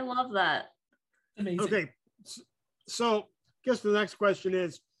 I love that. Amazing. Okay, so I guess the next question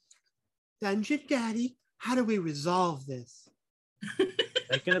is, Dungeon Daddy, how do we resolve this?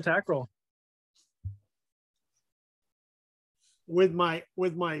 Make an attack roll. With my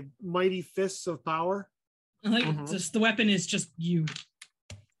mighty fists of power. Like just the weapon is just you.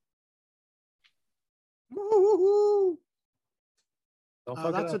 Woo-hoo-hoo.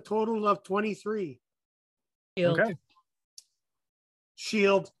 That's a total of 23. Shield. Okay.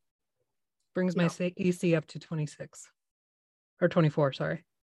 Shield. Brings my AC up to 26. Or 24, sorry.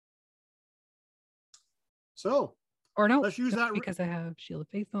 So. Or no. Let's use that. Because I have Shield of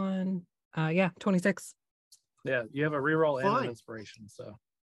Faith on. 26. Yeah, you have a reroll and an inspiration, so.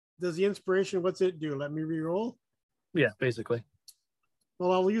 Does the inspiration, what's it do? Let me reroll? Yeah, basically.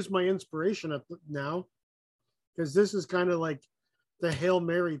 Well, I'll use my inspiration up now. Because this is kind of like the Hail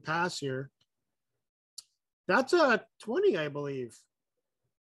Mary pass here. That's a 20, I believe.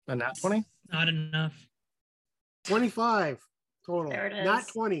 A nat 20? Not enough. 25 total. There it is. Not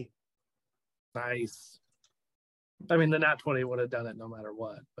 20. Nice. I mean, the nat 20 would have done it no matter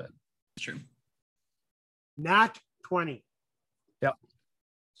what, but True. Nat 20. Yep.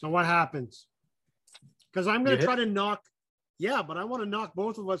 So what happens? Because I'm going You to hit? try to knock. Yeah, but I want to knock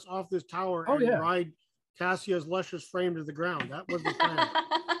both of us off this tower Oh, and yeah. ride Cassia's luscious frame to the ground. That was the plan.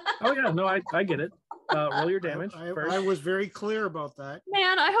 oh yeah, no, I get it. Roll your damage first. I was very clear about that.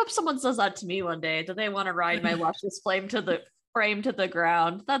 Man, I hope someone says that to me one day. Do they want to ride my luscious frame to the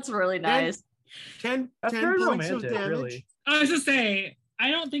ground? That's really nice. 10 That's 10 very points of romantic, damage. really. I was just say,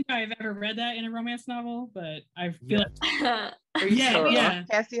 I don't think I've ever read that in a romance novel, but I feel Yeah. Are you Yeah, sure, yeah.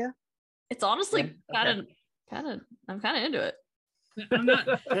 Cassia? It's honestly Yeah, okay. kind of. I'm kind of into it. I'm not.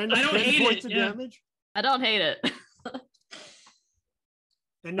 10, I don't 10 hate points it, of yeah. damage. I don't hate it.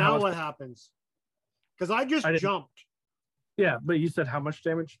 And now How much- what happens? Because I just I didn't- jumped Yeah, but you said how much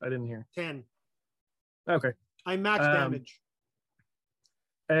damage? I didn't hear. 10. Okay. I max damage.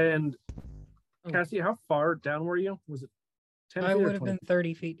 And Oh. Cassie, how far down were you? Was it 10 I feet or would have 20? been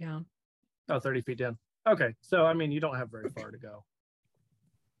 30 feet down. Oh, 30 feet down. Okay. So, I mean, you don't have very far to go.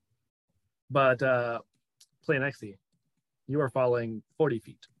 But Planexi, you are falling 40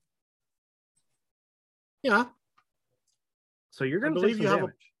 feet. Yeah. So you're I going to believe take you some have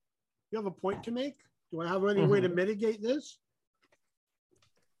damage. You have a point to make? Do I have any way to Mhm. mitigate this?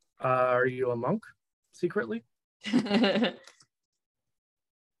 Are you a monk secretly?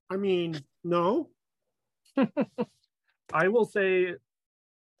 I mean, no. I will say,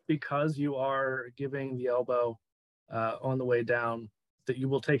 because you are giving the elbow on the way down, that you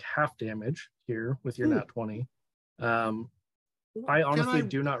will take half damage here with your Ooh. nat 20. I honestly I-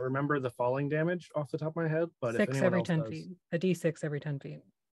 do not remember the falling damage off the top of my head, but if 6 anyone every else 10 does, feet. A D6 every 10 feet.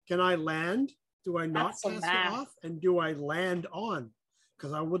 Can I land? Do I not That's some cast it math. off? And do I land on?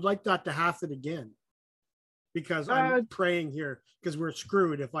 Because I would like not to half it again. Because I'm praying here, because we're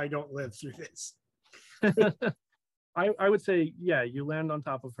screwed if I don't live through this. I would say, yeah, you land on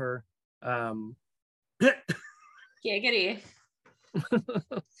top of her. Giggity.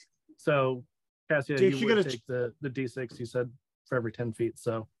 So, Cassia, Dude, you she would gotta- take the D6 you said for every 10 feet.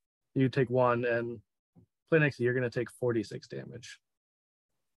 So you take one, and Planexi, you're going to take 46 damage.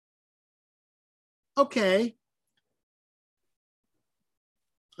 Okay.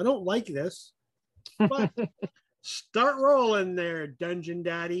 I don't like this. But start rolling there, Dungeon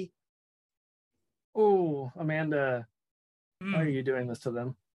Daddy. Oh, Amanda, how are Mm. you doing this to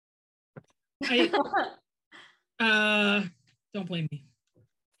them? Don't blame me.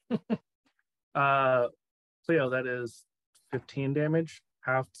 Cleo, that is 15 damage,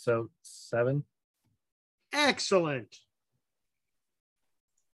 half, so 7. Excellent.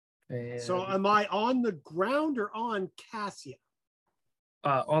 And So am I on the ground or on Cassia?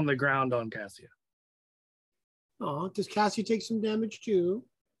 on the ground on Cassia. Oh, does Cassia take some damage too?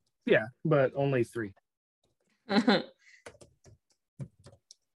 Yeah, but only 3.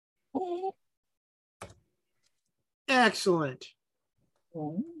 Excellent.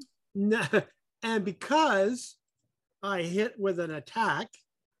 And because I hit with an attack,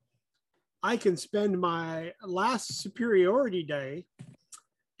 I can spend my last superiority day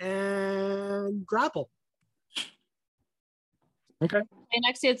and grapple. Okay. Hey,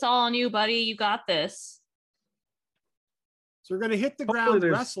 next it's all on you, buddy. You got this. So we're going to hit the Hopefully ground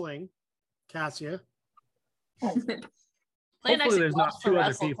there's- wrestling, Cassia. Play Hopefully next there's not 2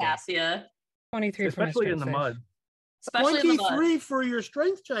 other people. Cassia. 23 for my Especially in strength the save. mud. Especially in the mud. 23 for your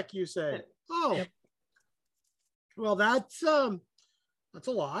strength check, you say. Oh. Yep. Well, that's a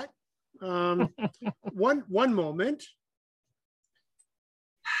lot. One moment.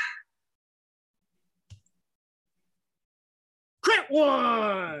 Crit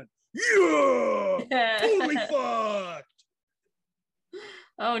one! Yeah! Totally fucked!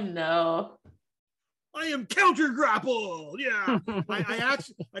 Oh no. I am counter grappled. Yeah.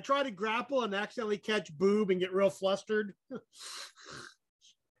 I try to grapple and accidentally catch boob and get real flustered.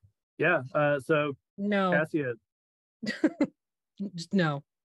 Yeah. So No, Cassia, no,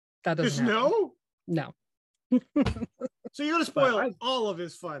 that Just doesn't happen. no? No, So you're gonna spoil I- all of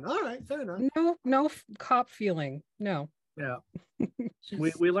his fun. All right, fair enough. no cop feeling. No. yeah,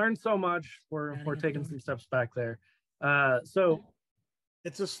 we learned so much. We're taking some steps back there. So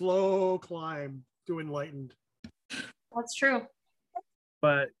It's a slow climb to enlightened. That's true.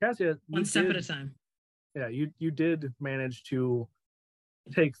 but Cassia, One you step did- at a time. Yeah, you did manage to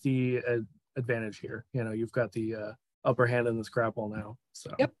take the advantage here. You know, you've got the upper hand in this grapple now.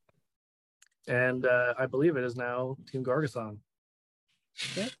 So Yep. And I believe it is now Team Gargason.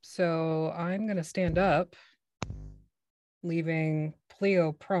 Yep. So I'm gonna stand up, leaving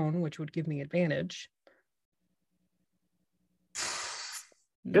Pleo prone, which would give me advantage.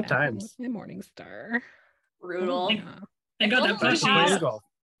 Good napping times. with my morning star. Brutal. Yeah. I got that If only we plushie. had- Golf.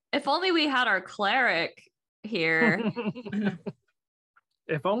 If only we had our cleric here.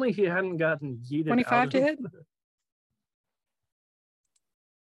 If only he hadn't gotten yeeted 25 out to of- hit.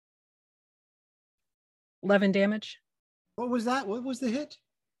 11 damage. What was that? What was the hit?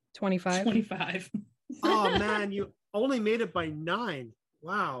 25. 25. Oh man, you only made it by 9.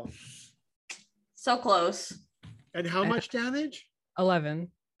 Wow. So close. And how much damage? 11.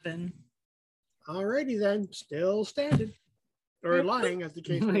 Then Alrighty then, still standing. Or lying, as the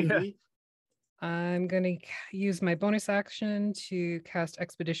case may Yeah. be. I'm going to use my bonus action to cast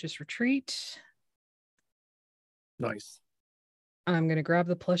Expeditious Retreat. Nice. I'm going to grab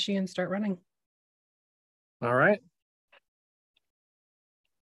the plushie and start running. All right.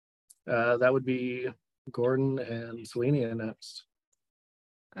 That would be Gordon and Selenia next.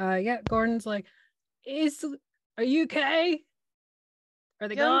 Yeah, Gordon's like, are you okay? Are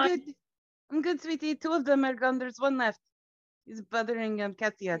they Yeah, I'm gone? good. I'm good, sweetie. 2 of them are gone. There's 1 left. He's bothering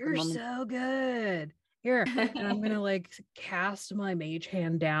Kathy at the You're moment. so good. Here, and I'm gonna like cast my mage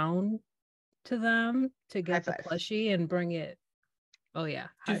hand down to them to get the High five. plushie and bring it. Oh yeah,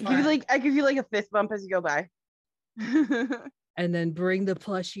 high I give you five. a fist bump as you go by. And then bring the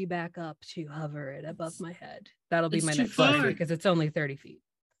plushie back up to hover it above my head. That'll be It's my too next far. turn because it's only 30 feet.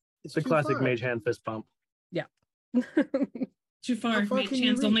 It's The too classic far. mage hand fist bump. Yeah. too far. How far Mage can you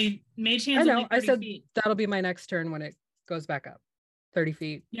hand's reach? only mage I hand's know. only I 30 said feet. that'll be my next turn when it goes back up. 30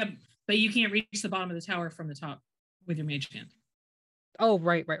 feet. Yep. But you can't reach the bottom of the tower from the top with your mage hand. Oh,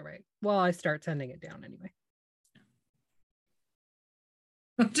 right. Well, I start sending it down anyway.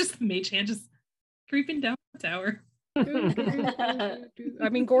 Just the mage hand just creeping down the tower. I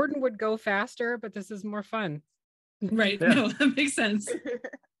mean, Gordon would go faster, but this is more fun. Right. Yeah. No, that makes sense.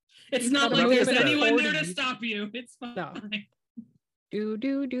 It's He's not gotta like move there's at anyone there to 40. stop you. It's fine. No. Do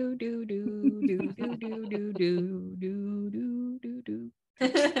do do do do do do do do do do do do.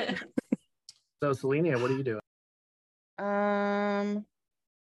 So Selenia, what are you doing?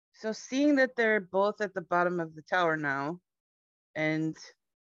 So seeing that they're both at the bottom of the tower now, and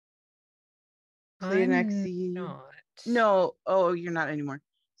I'm Cleonaxi. not. No, oh, you're not anymore.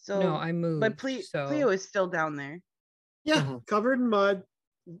 So No, I moved. but so Cleo is still down there. Yeah, Mhm. covered in mud,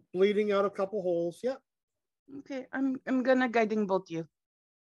 bleeding out a couple holes. Yep. Okay, I'm gonna guiding bolt you.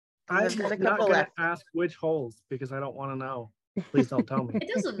 'Cause I'm I've got a not couple going to left. ask which holes because I don't want to know. Please don't tell me. It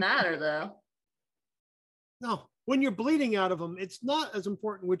doesn't matter though. No, when you're bleeding out of them, it's not as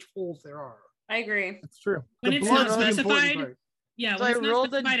important which holes there are. I agree. It's true. When The it's blood's not the important specified, part. yeah, So when I it's not rolled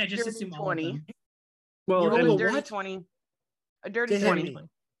a specified, I just dirty assume all 20. of them. Well, You Rolled rolled a a dirty what? 20. A dirty To hit 20. me.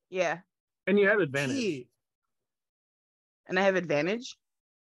 Yeah. and you have advantage. Gee, And I have advantage.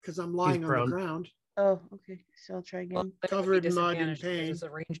 because I'm lying on the prone. ground. Oh, okay. So I'll try well, again. it would be Covered in mud and disadvantaged because pain. It's a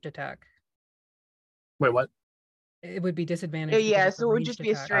ranged attack. Wait, what? It would be disadvantaged. Yeah, because yeah, it's a so it would ranged just be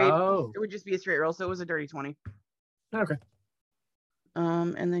a attack. straight. Oh, It would just be a straight roll. So it was a dirty 20. okay.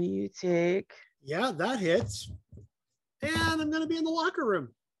 And then you take Yeah, that hits. And I'm going to be in the locker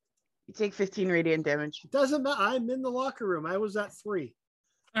room. 15 radiant damage. It doesn't matter. I'm in the locker room. I was at 3.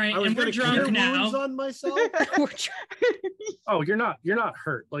 All right, I was and we're going to cure drunk wounds now. on myself. We're tr- Oh, you're not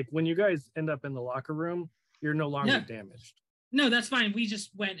hurt. Like when you guys end up in the locker room, you're no longer Yeah. damaged. No, that's fine. We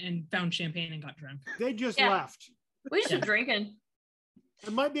just went and found champagne and got drunk. They just Yeah. left. We just Yeah. been drinking. I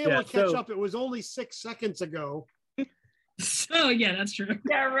might be able Yeah, to catch so- up. It was only 6 seconds ago. So yeah, that's true.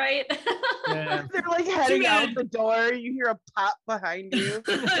 Yeah, right. Yeah. They're like heading out bad. the door. You hear a pop behind you.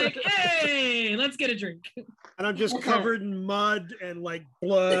 Like, hey, let's get a drink. And I'm just covered in mud and like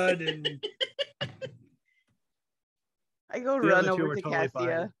blood. And I go The run other two over are to totally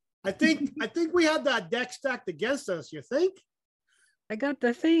Cassia. I think we had that deck stacked against us. You think? I got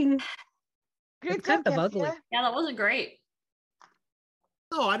the thing. Great It's job, kind of ugly. Cassia. Yeah, that wasn't great.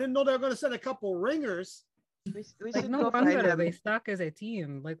 No, I didn't know they were going to send a couple ringers. We Like should no go find wonder them. they stuck as a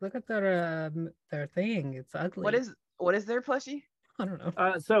team. Like look at their thing. It's ugly. What is their plushie? I don't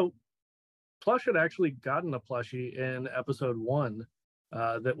know. So Plush had actually gotten a plushie in episode 1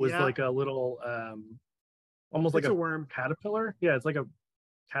 that was Yeah. like a little almost like It's a a worm caterpillar. Yeah, it's like a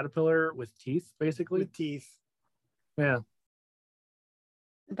caterpillar with teeth, basically. with teeth. Yeah.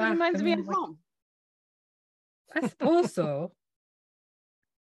 That Bah, reminds I me mean, of like- home. I suppose so.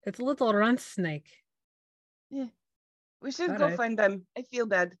 It's a little runt snake. We should go Alright. find them. I feel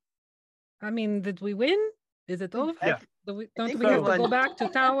bad. I mean, did we win? Is it over? Yeah. Don't think we we have to go won. back to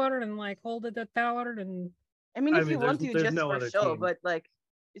tower and like hold it at tower and I mean, I if mean, you want there's- to, there's just no for other show, team. but like,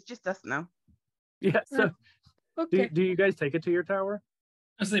 it's just us now. Yeah. So okay. do you guys take it to your tower?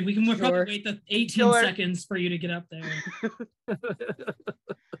 I was like, we can probably Sure. wait the 18 Sure. seconds for you to get up there.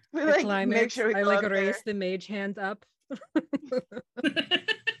 We The like climax, make sure we I go like up raise there, the mage hand up.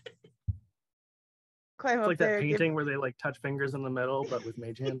 climb It's up like there, that give painting where they like touch fingers in the middle, but with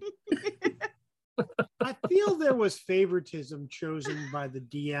mage hand. I feel there was favoritism chosen by the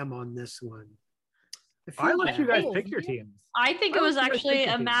DM on this one. I let you guys Oh, pick your teams. I think I it was don't think I actually picked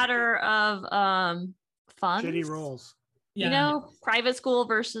a a team. matter of funds. Shitty rolls. Yeah. You know, private school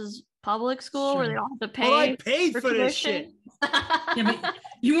versus public school where they Sure. don't have to But I pay paid for this shit. tuition. Yeah, but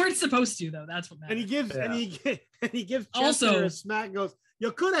you weren't supposed to though. That's what And he matters. gives and he gives Chester Also- a smack and goes,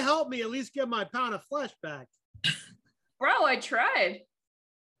 "You could have helped me at least get my pound of flesh back." Bro, I tried.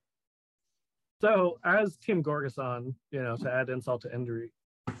 So as Team Gorgason, to add insult to injury,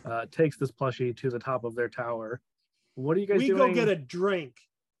 takes this plushie to the top of their tower. What are you guys We doing? go get a drink.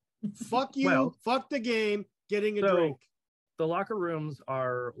 Fuck you. Well, fuck the game. Getting a so- drink. The locker rooms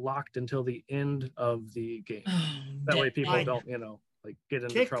are locked until the end of the game. Oh, That way people I- don't, get into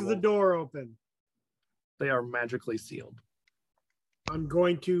Kick trouble. the door open. They are magically sealed. I'm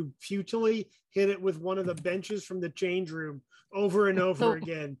going to futilely hit it with one of the benches from the change room over and over So,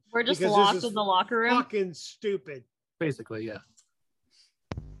 again. We're just Because locked this is in the locker room. Fucking stupid. Basically, yeah.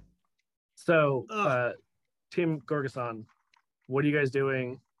 So, Ugh. Team Gorgason, what are you guys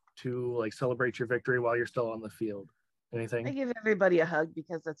doing to celebrate your victory while you're still on the field? Anything? I give everybody a hug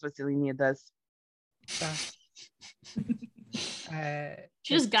because that's what Selenia does.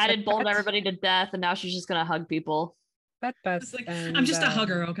 She just guided bolt That's- everybody to death, and now she's just gonna hug people. That best. It's like, I'm just a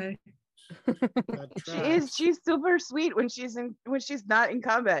hugger, okay? That She tracks. is. She's super sweet when she's not in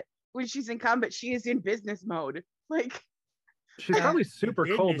combat. When she's in combat, she is in business mode. Like She's probably super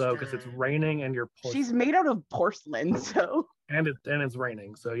cold Business though because it's time. raining and you're she's made out of porcelain. So and it's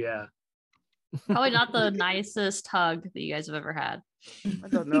raining. So yeah. Probably not the nicest hug that you guys have ever had. I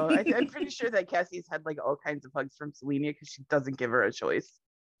don't know. I'm pretty sure that Cassie's had like all kinds of hugs from Selenia because she doesn't give her a choice.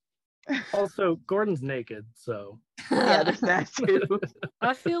 Also, Gordon's naked, so Yeah, there's that too.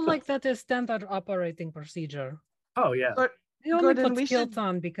 I feel like that is standard operating procedure. oh yeah. But We only Gordon, we put kilts should-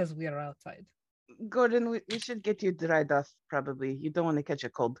 on because we are outside. Gordon, we should get you dried off. Probably you don't want to catch a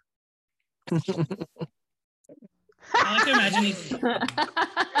cold. I like to imagine he's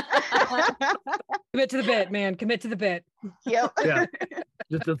Commit to the bit, man. Commit to the bit. Yep. Yeah.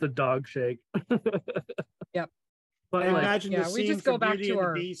 Just as the dog shake. Yep. But I imagine yeah, the we scene just go from back Beauty to and the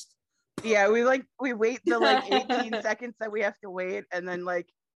our- Beast. Yeah, we wait the 18 seconds that we have to wait, and then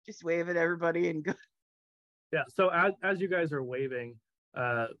just wave at everybody and go. yeah. So as you guys are waving,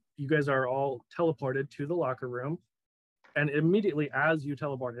 you guys are all teleported to the locker room, and immediately as you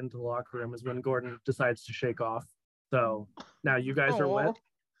teleport into the locker room is when Gordon decides to shake off. So now you guys are wet.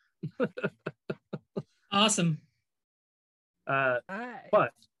 awesome. Hi.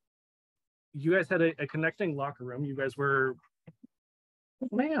 But you guys had a connecting locker room. You guys were,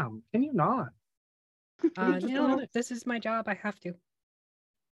 ma'am, can you not? Just a No, minute. this is my job. I have to.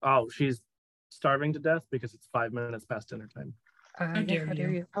 Oh, she's starving to death because it's 5 minutes past dinner time. Yeah, dare how dare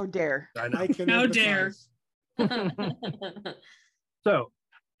you. you? How dare! I know. I can How dare. empathize. So,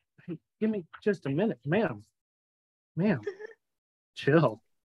 hey, give me just a minute, ma'am. Ma'am, chill.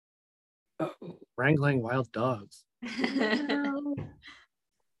 Wrangling wild dogs.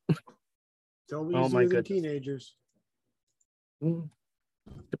 So Oh easier my than goodness. teenagers.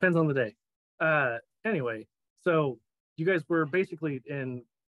 Depends on the day. Anyway, so you guys were basically in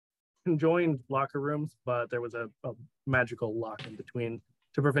conjoined locker rooms, but there was a magical lock in between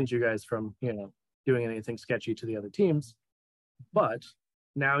to prevent you guys from, doing anything sketchy to the other teams. But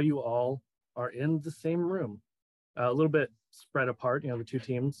now you all are in the same room, a little bit spread apart, the two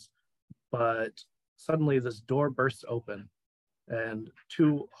teams. But suddenly this door bursts open, and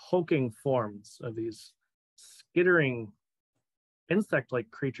two hulking forms of these skittering insect-like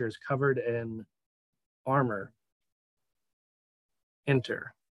creatures covered in armor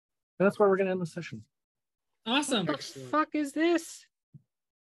enter. And that's where we're going to end the session. Awesome. What the Excellent. fuck is this?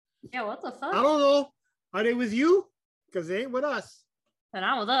 Yeah, what the I fuck? don't know. Are they with you? Because they ain't with us. And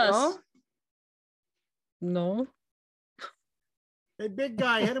not with us. Oh, No. Hey, big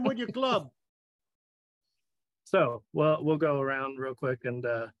guy, hit him with your club. So we'll go around real quick and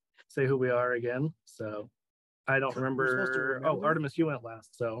say who we are again. So I don't We're supposed to remember. Oh, remember? Artemis, you went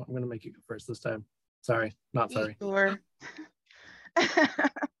last, so I'm going to make you go first this time. Sorry, not sorry. sure.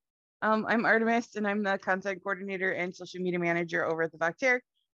 I'm Artemis, and I'm the content coordinator and social media manager over at the Voltaire,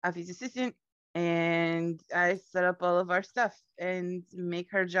 Effie's assistant, and I set up all of our stuff and make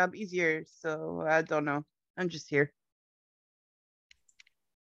her job easier. So I don't know. I'm just here.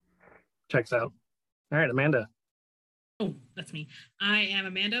 Checks out. All right, Amanda. Oh, that's me. I am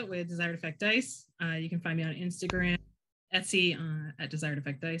Amanda with Desired Effect Dice. You can find me on Instagram, Etsy at Desired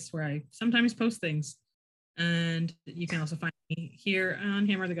Effect Dice, where I sometimes post things. And you can also find me here on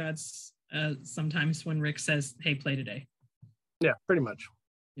Hammer of the Gods sometimes when Rick says, hey, play today. Yeah, pretty much.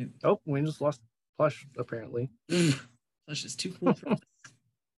 Yeah. Oh, we just lost Plush, apparently. Plush is too cool for this.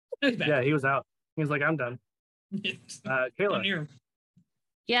 He's back. Yeah, he was out. He was like, I'm done. Kayla.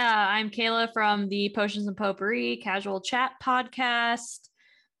 Yeah, I'm Kayla from the Potions and Potpourri Casual Chat podcast.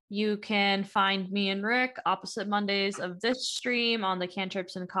 You can find me and Rick opposite Mondays of this stream on the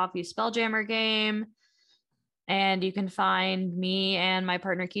Cantrips and Coffee Spelljammer game. And you can find me and my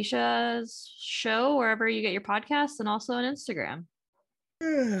partner Keisha's show wherever you get your podcasts and also on Instagram.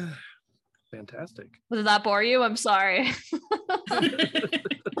 Fantastic. Did that bore you? I'm sorry.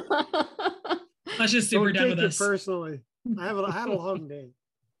 That's just super done with us. Personally, I had a long day.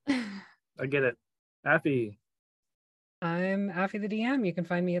 I get it. Affy. I'm Affy the DM. You can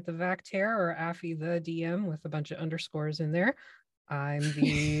find me at the Vactair or Affy the DM with a bunch of underscores in there. I'm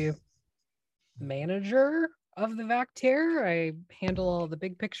the manager of the Vactair. I handle all the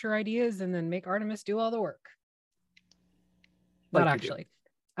big picture ideas and then make Artemis do all the work. Not actually.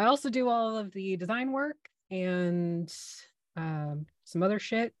 I also do all of the design work and some other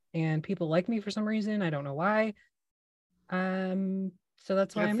shit, and people like me for some reason. I don't know why. So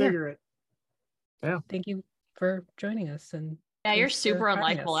that's why I'm here. It. Yeah. Thank you for joining us. And yeah, you're super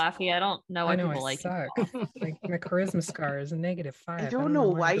unlikable, Affy. I don't know why people like you. Like my charisma scar is a -5. I don't know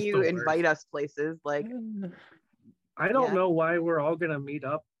why you invite us places. Like, I don't know why we're all gonna meet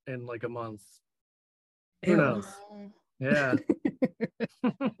up in like a month. Who knows? Yeah.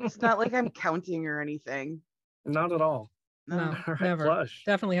 It's not like I'm counting or anything. Not at all. No, right, never. Plush.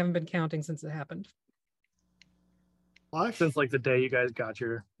 Definitely haven't been counting since it happened. Plush? Since like the day you guys got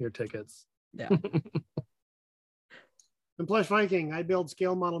your tickets. Yeah. And Plush Viking, I build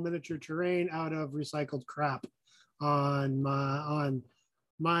scale model miniature terrain out of recycled crap on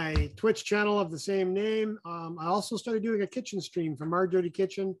my Twitch channel of the same name. I also started doing a kitchen stream from Our Dirty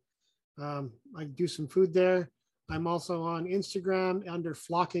Kitchen. I do some food there. I'm also on Instagram under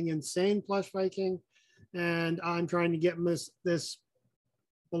Flocking Insane Plush Viking, and I'm trying to get this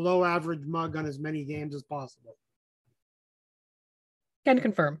below average mug on as many games as possible. Can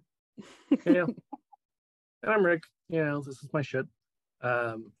confirm. Yeah. And I'm Rick. This is my shit.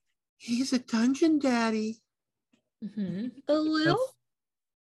 He's a dungeon daddy. Mm-hmm. A little.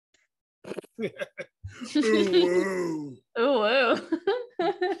 Ooh, Ooh.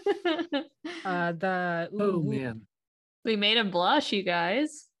 Man. We made him blush, you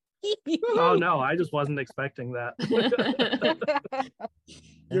guys. Oh no, I just wasn't expecting that.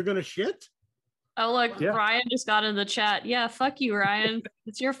 You're gonna shit? Oh look, yeah. Ryan just got in the chat. Yeah, fuck you, Ryan.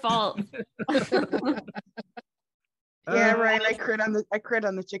 It's your fault. Yeah, Ryan, I crit on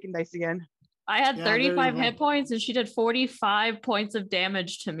the chicken dice again. I had 35 hit points and she did 45 points of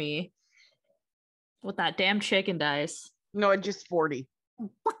damage to me with that damn chicken dice. No, just 40.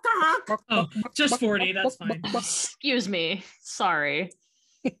 Oh, just 40. That's fine. Excuse me. Sorry.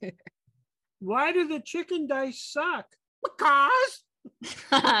 Why do the chicken dice suck? Because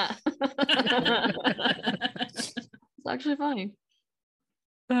it's actually funny.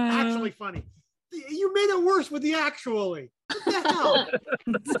 Actually funny. You made it worse with the actually. What the hell?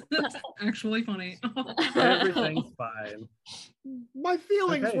 That's actually funny. Everything's fine. My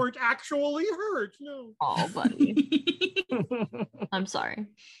feelings weren't actually hurt. No. Oh, buddy. I'm sorry.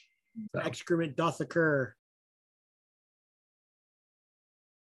 Excrement doth occur.